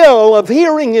thrill of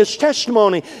hearing his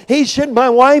testimony, he said, my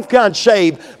wife got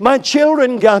saved, my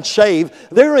children got saved,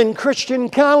 they're in Christian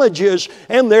colleges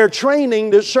and they're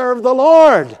training to serve the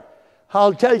Lord.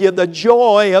 I'll tell you, the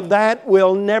joy of that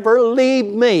will never leave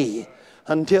me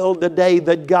until the day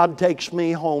that God takes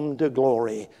me home to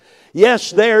glory.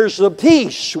 Yes, there's the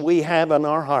peace we have in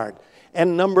our heart.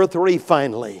 And number 3,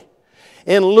 finally,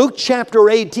 in Luke chapter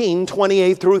 18,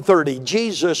 28 through 30,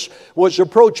 Jesus was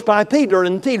approached by Peter,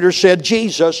 and Peter said,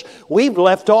 Jesus, we've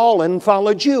left all and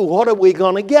followed you. What are we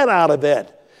going to get out of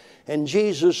it? And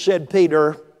Jesus said,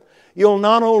 Peter, you'll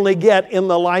not only get in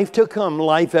the life to come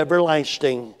life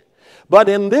everlasting, but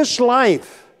in this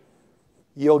life,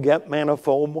 you'll get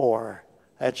manifold more.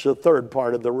 That's the third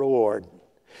part of the reward.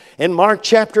 In Mark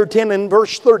chapter 10 and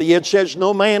verse 30, it says,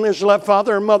 no man has left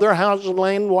father and mother, house and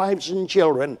land, wives and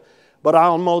children, but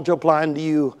I'll multiply unto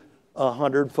you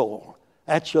 100-fold.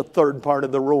 That's the third part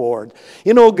of the reward.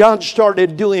 You know, God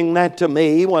started doing that to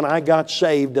me when I got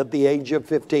saved at the age of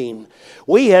 15.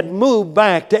 We had moved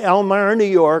back to Elmira, New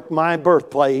York, my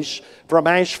birthplace, from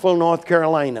Asheville, North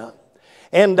Carolina.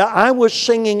 And I was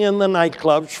singing in the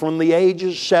nightclubs from the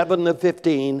ages 7 to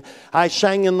 15. I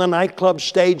sang in the nightclub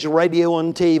stage, radio,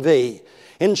 and TV.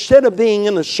 Instead of being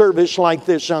in a service like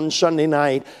this on Sunday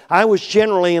night, I was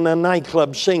generally in a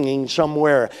nightclub singing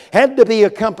somewhere. Had to be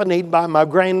accompanied by my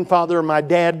grandfather and my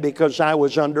dad because I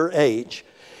was underage.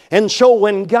 And so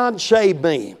when God saved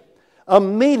me,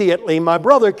 immediately my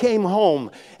brother came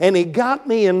home and he got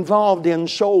me involved in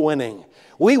soul winning.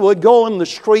 We would go in the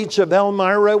streets of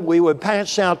Elmira, we would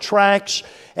pass out tracts,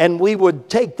 and we would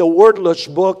take the wordless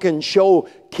book and show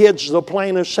kids the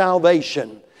plan of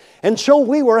salvation. And so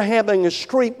we were having a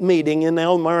street meeting in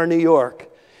Elmira, New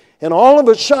York. And all of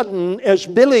a sudden, as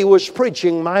Billy was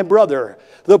preaching, my brother,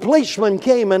 the policeman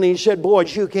came and he said,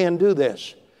 boys, you can't do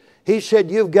this. He said,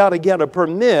 you've got to get a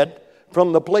permit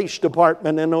from the police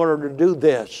department in order to do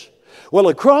this. Well,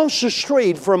 across the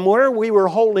street from where we were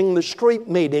holding the street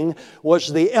meeting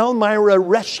was the Elmira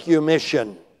Rescue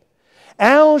Mission.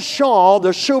 Al Shaw,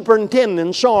 the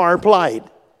superintendent, saw our plight.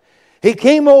 He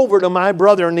came over to my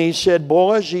brother and he said,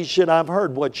 boys, he said, I've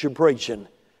heard what you're preaching.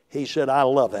 He said, I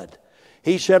love it.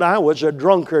 He said, I was a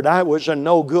drunkard. I was a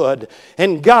no good.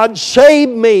 And God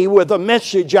saved me with a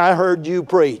message I heard you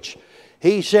preach.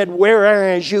 He said,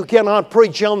 whereas you cannot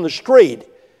preach on the street,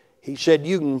 he said,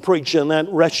 you can preach in that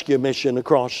rescue mission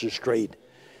across the street.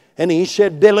 And he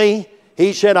said, Billy,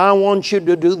 he said, I want you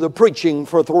to do the preaching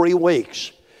for 3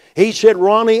 weeks. He said,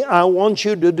 Ronnie, I want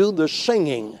you to do the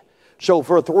singing. So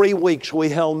for 3 weeks we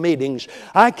held meetings.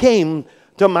 I came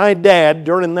to my dad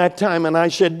during that time and I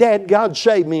said, Dad, God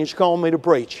saved me. He's called me to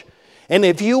preach. And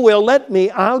if you will let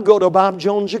me, I'll go to Bob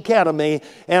Jones Academy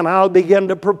and I'll begin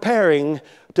to preparing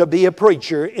to be a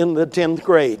preacher in the 10th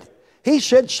grade. He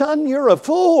said, son, you're a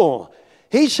fool.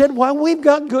 He said, well, we've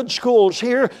got good schools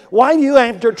here. Why do you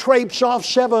have to traipse off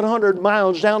 700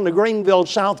 miles down to Greenville,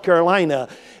 South Carolina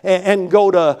and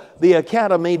go to the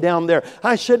academy down there?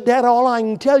 I said, Dad, all I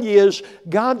can tell you is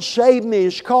God saved me.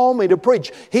 He's called me to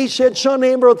preach. He said, son,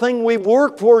 everything we've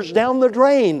worked for is down the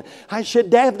drain. I said,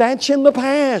 Dad, that's in the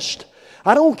past.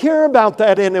 I don't care about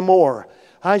that anymore.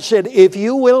 I said, if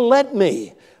you will let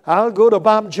me, I'll go to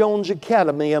Bob Jones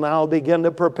Academy and I'll begin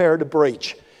to prepare to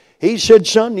preach. He said,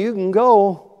 son, you can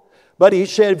go. But he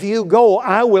said, if you go,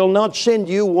 I will not send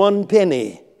you 1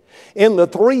 penny. In the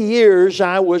 3 years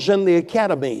I was in the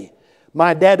academy,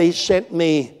 my daddy sent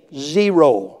me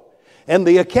 0. And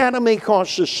the academy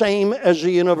cost the same as the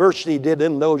university did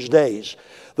in those days.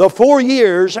 The 4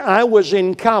 years I was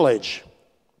in college,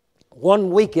 one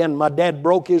weekend my dad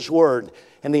broke his word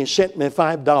and he sent me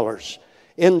 $5.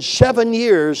 In 7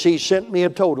 years, he sent me a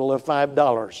total of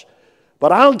 $5.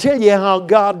 But I'll tell you how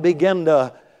God began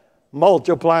to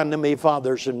multiply unto me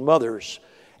fathers and mothers.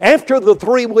 After the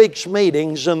 3 weeks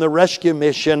meetings in the rescue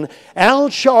mission, Al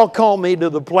Shaw called me to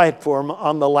the platform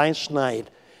on the last night.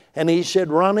 And he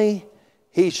said, Ronnie,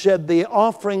 he said, the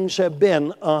offerings have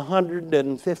been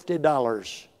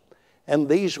 $150. And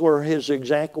these were his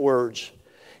exact words.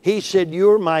 He said,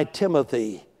 you're my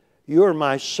Timothy. You're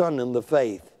my son in the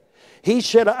faith. He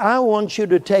said, I want you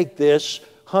to take this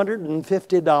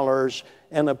 $150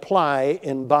 and apply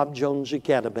in Bob Jones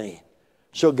Academy.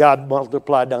 So God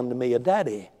multiplied unto me a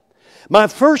daddy. My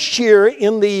first year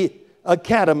in the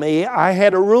academy, I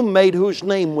had a roommate whose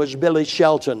name was Billy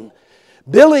Shelton.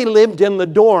 Billy lived in the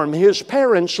dorm. His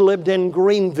parents lived in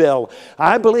Greenville.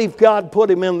 I believe God put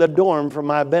him in the dorm for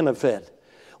my benefit.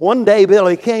 One day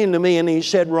Billy came to me and he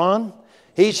said, Ron,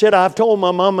 he said, I've told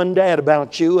my mom and dad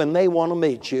about you and they want to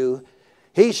meet you.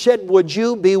 He said, would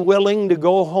you be willing to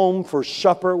go home for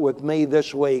supper with me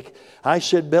this week? I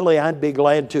said, Billy, I'd be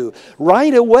glad to.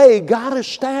 Right away, God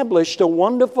established a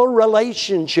wonderful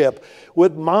relationship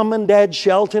with Mom and Dad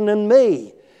Shelton and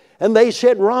me. And they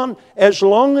said, Ron, as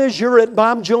long as you're at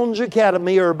Bob Jones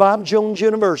Academy or Bob Jones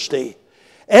University,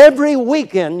 every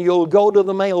weekend you'll go to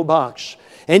the mailbox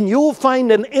and you'll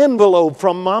find an envelope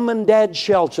from Mom and Dad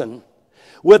Shelton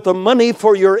with the money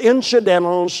for your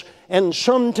incidentals and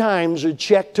sometimes a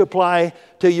check to apply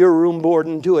to your room, board,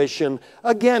 and tuition.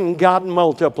 Again, God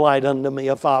multiplied unto me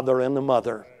a father and a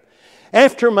mother.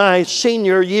 After my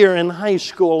senior year in high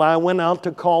school, I went out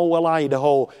to Caldwell,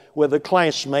 Idaho with a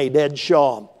classmate, Ed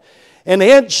Shaw. And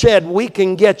Ed said, we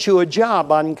can get you a job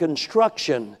on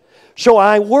construction. So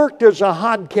I worked as a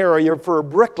hod carrier for a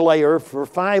bricklayer for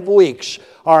 5 weeks.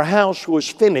 Our house was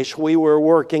finished we were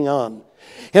working on.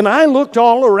 And I looked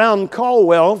all around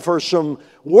Caldwell for some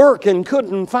work and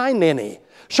couldn't find any.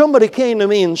 Somebody came to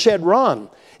me and said, Ron,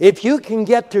 if you can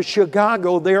get to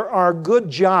Chicago, there are good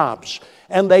jobs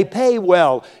and they pay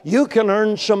well. You can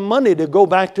earn some money to go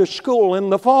back to school in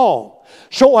the fall.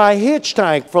 So I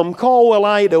hitchhiked from Caldwell,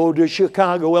 Idaho to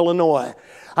Chicago, Illinois.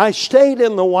 I stayed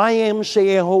in the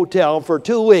YMCA hotel for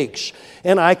 2 weeks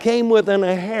and I came within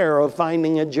a hair of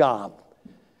finding a job.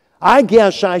 I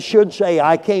guess I should say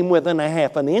I came within a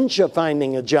half an inch of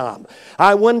finding a job.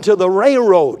 I went to the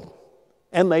railroad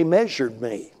and they measured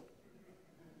me.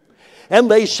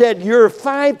 And they said, you're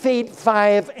 5 feet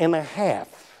 5.5.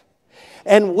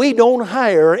 And we don't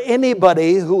hire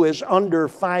anybody who is under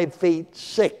 5 feet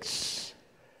 6.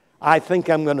 I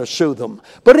think I'm going to sue them.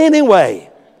 But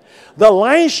anyway, the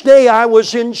last day I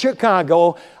was in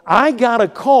Chicago, I got a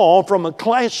call from a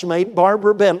classmate,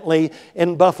 Barbara Bentley,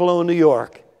 in Buffalo, New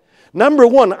York. Number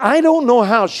one, I don't know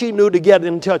how she knew to get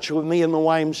in touch with me in the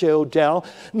YMCA hotel.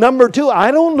 Number two,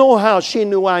 I don't know how she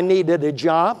knew I needed a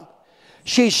job.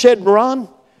 She said, Ron,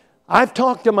 I've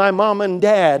talked to my mom and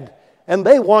dad, and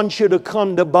they want you to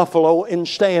come to Buffalo and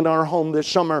stay in our home this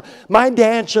summer. My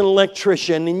dad's an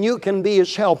electrician, and you can be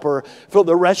his helper for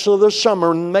the rest of the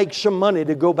summer and make some money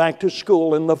to go back to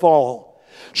school in the fall.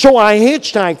 So I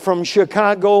hitchhiked from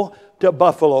Chicago to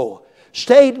Buffalo,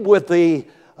 stayed with the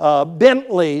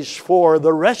Bentleys for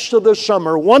the rest of the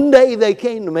summer. One day they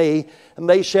came to me And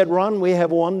they said, Ron, we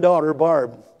have one daughter,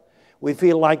 Barb. We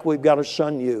feel like we've got a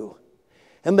son, you.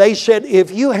 And they said, if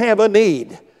you have a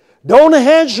need, don't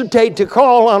hesitate to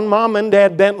call on Mom and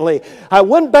Dad Bentley. I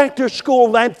went back to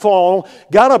school that fall,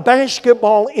 got a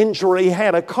basketball injury,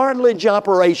 had a cartilage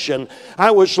operation.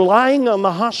 I was lying on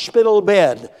the hospital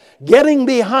bed, getting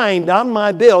behind on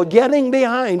my bill, getting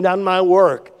behind on my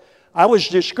work. I was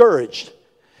discouraged.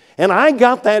 And I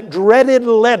got that dreaded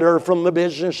letter from the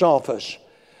business office.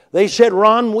 They said,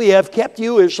 Ron, we have kept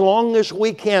you as long as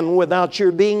we can without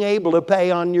your being able to pay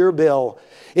on your bill.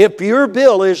 If your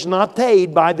bill is not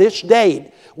paid by this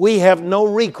date, we have no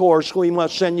recourse. We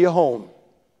must send you home.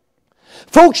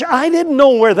 Folks, I didn't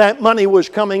know where that money was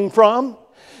coming from.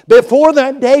 Before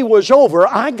that day was over,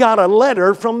 I got a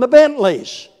letter from the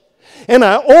Bentleys. And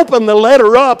I opened the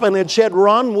letter up and it said,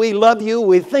 Ron, we love you.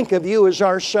 We think of you as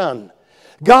our son.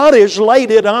 God has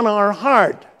laid it on our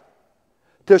heart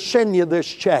to send you this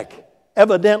check.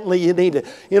 Evidently you need it.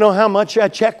 You know how much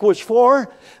that check was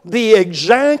for? The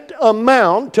exact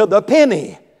amount to the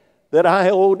penny that I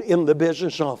owed in the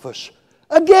business office.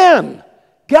 Again,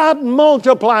 God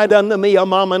multiplied unto me a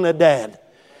mom and a dad.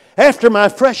 After my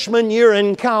freshman year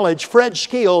in college, Fred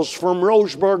Skills from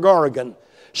Roseburg, Oregon,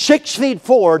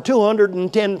 6'4",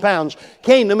 210 pounds,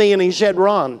 came to me and he said,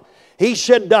 Ron, he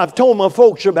said, I've told my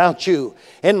folks about you.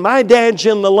 And my dad's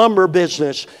in the lumber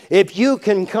business. If you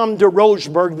can come to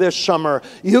Roseburg this summer,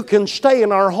 you can stay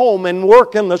in our home and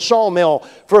work in the sawmill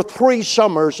for 3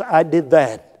 summers. I did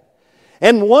that.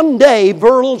 And one day,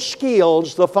 Burl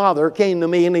Skills, the father, came to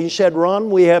me and he said, Ron,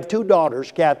 we have 2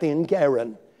 daughters, Kathy and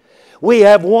Karen. We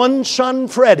have 1 son,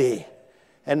 Freddie.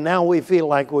 And now we feel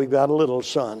like we've got a little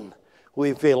son.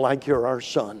 We feel like you're our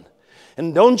son.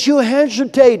 And don't you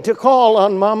hesitate to call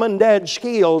on Mom and Dad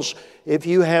Skills if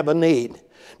you have a need.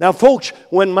 Now, folks,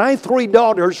 when my 3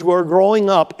 daughters were growing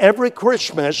up, every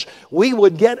Christmas we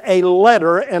would get a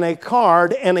letter and a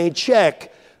card and a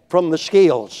check from the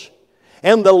Skills.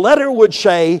 And the letter would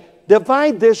say,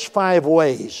 divide this 5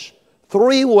 ways.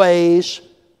 3 ways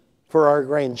for our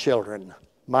grandchildren,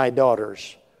 my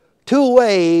daughters. 2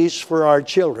 ways for our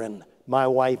children, my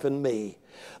wife and me.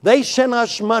 They sent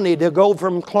us money to go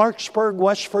from Clarksburg,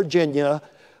 West Virginia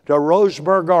to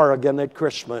Roseburg, Oregon at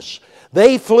Christmas.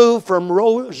 They flew from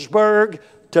Roseburg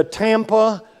to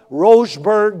Tampa,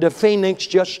 Roseburg to Phoenix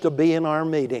just to be in our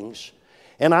meetings.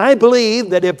 And I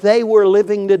believe that if they were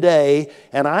living today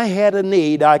and I had a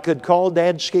need, I could call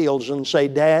Dad Skills and say,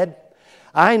 Dad,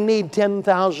 I need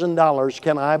 $10,000.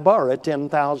 Can I borrow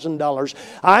 $10,000?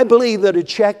 I believe that a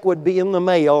check would be in the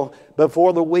mail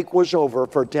before the week was over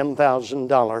for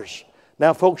 $10,000.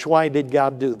 Now, folks, why did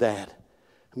God do that?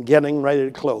 I'm getting ready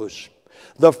to close.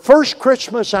 The first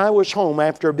Christmas I was home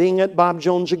after being at Bob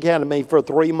Jones Academy for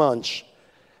 3 months,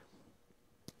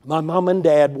 my mom and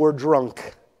dad were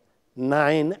drunk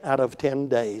 9 out of 10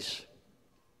 days.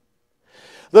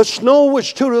 The snow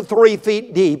was 2 to 3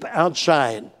 feet deep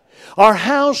outside. Our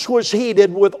house was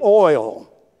heated with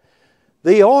oil.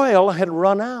 The oil had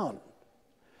run out.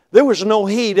 There was no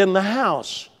heat in the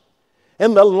house.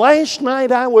 And the last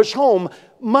night I was home,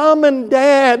 Mom and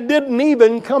Dad didn't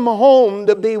even come home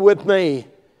to be with me.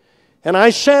 And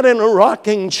I sat in a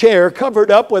rocking chair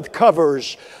covered up with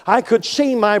covers. I could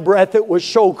see my breath. It was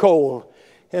so cold.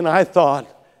 And I thought,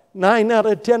 9 out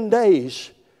of 10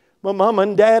 days, my mom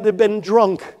and dad had been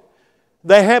drunk.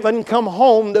 They haven't come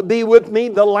home to be with me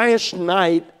the last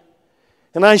night.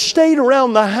 And I stayed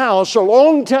around the house a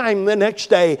long time the next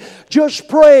day, just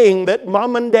praying that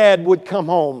Mom and Dad would come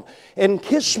home and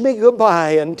kiss me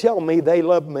goodbye and tell me they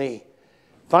love me.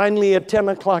 Finally, at 10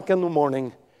 o'clock in the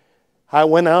morning, I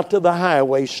went out to the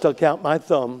highway, stuck out my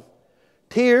thumb.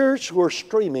 Tears were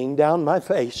streaming down my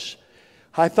face.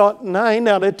 I thought, 9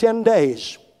 out of 10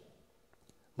 days,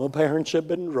 my parents have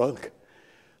been drunk.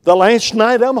 The last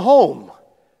night I'm home,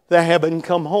 they haven't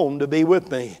come home to be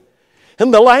with me.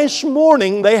 And the last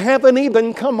morning, they haven't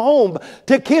even come home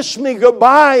to kiss me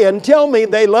goodbye and tell me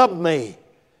they love me.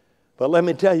 But let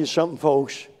me tell you something,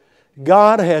 folks.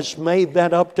 God has made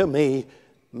that up to me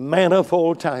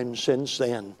manifold times since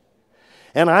then.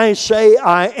 And I say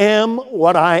I am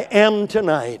what I am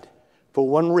tonight for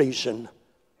one reason,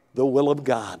 the will of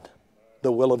God.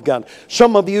 The will of God.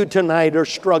 Some of you tonight are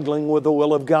struggling with the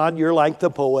will of God. You're like the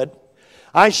poet.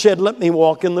 I said, let me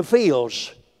walk in the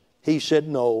fields. He said,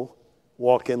 no,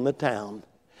 walk in the town.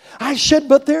 I said,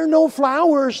 but there are no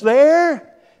flowers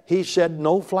there. He said,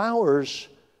 no flowers,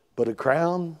 but a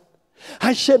crown.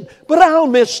 I said, but I'll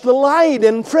miss the light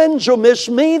and friends will miss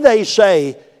me, they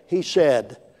say. He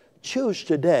said, choose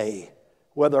today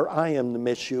whether I am to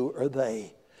miss you or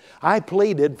they. I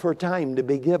pleaded for time to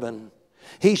be given.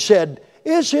 He said,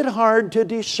 is it hard to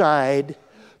decide?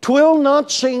 'Twill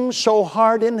not seem so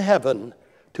hard in heaven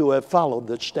to have followed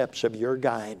the steps of your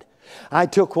guide. I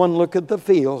took one look at the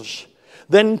fields,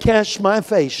 then cast my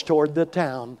face toward the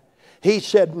town. He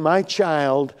said, my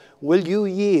child, will you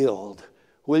yield?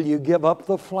 Will you give up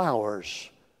the flowers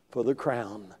for the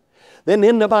crown? Then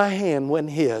into my hand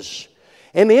went his,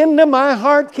 and into my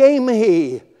heart came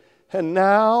he. And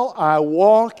now I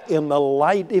walk in the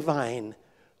light divine,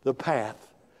 the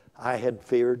path I had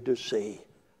feared to see.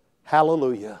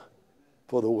 Hallelujah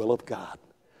for the will of God.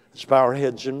 Let's bow our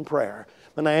heads in prayer.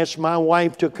 I'm going to ask my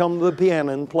wife to come to the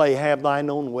piano and play Have Thine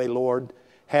Own Way, Lord,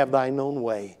 Have Thine Own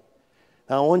Way.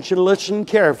 Now I want you to listen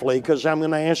carefully, because I'm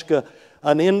going to ask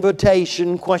an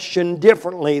invitation question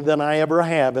differently than I ever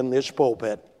have in this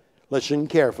pulpit. Listen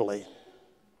carefully.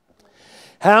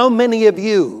 How many of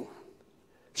you,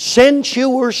 since you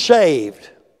were saved,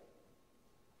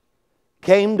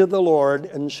 came to the Lord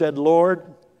and said, Lord,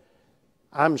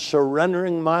 I'm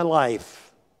surrendering my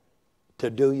life to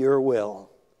do your will?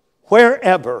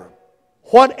 Wherever,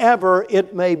 whatever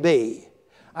it may be,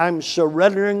 I'm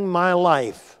surrendering my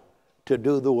life to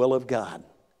do the will of God.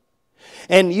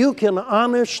 And you can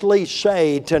honestly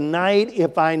say tonight,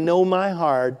 if I know my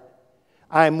heart,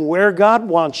 I'm where God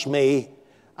wants me,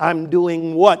 I'm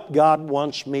doing what God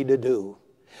wants me to do.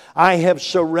 I have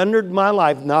surrendered my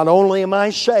life. Not only am I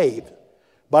saved,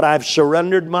 but I've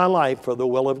surrendered my life for the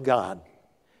will of God.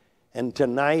 And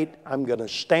tonight, I'm going to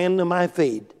stand to my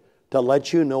feet to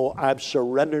let you know I've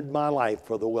surrendered my life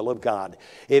for the will of God.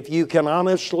 If you can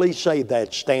honestly say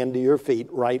that, stand to your feet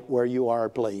right where you are,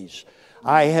 please.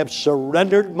 I have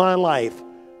surrendered my life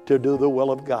to do the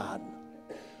will of God.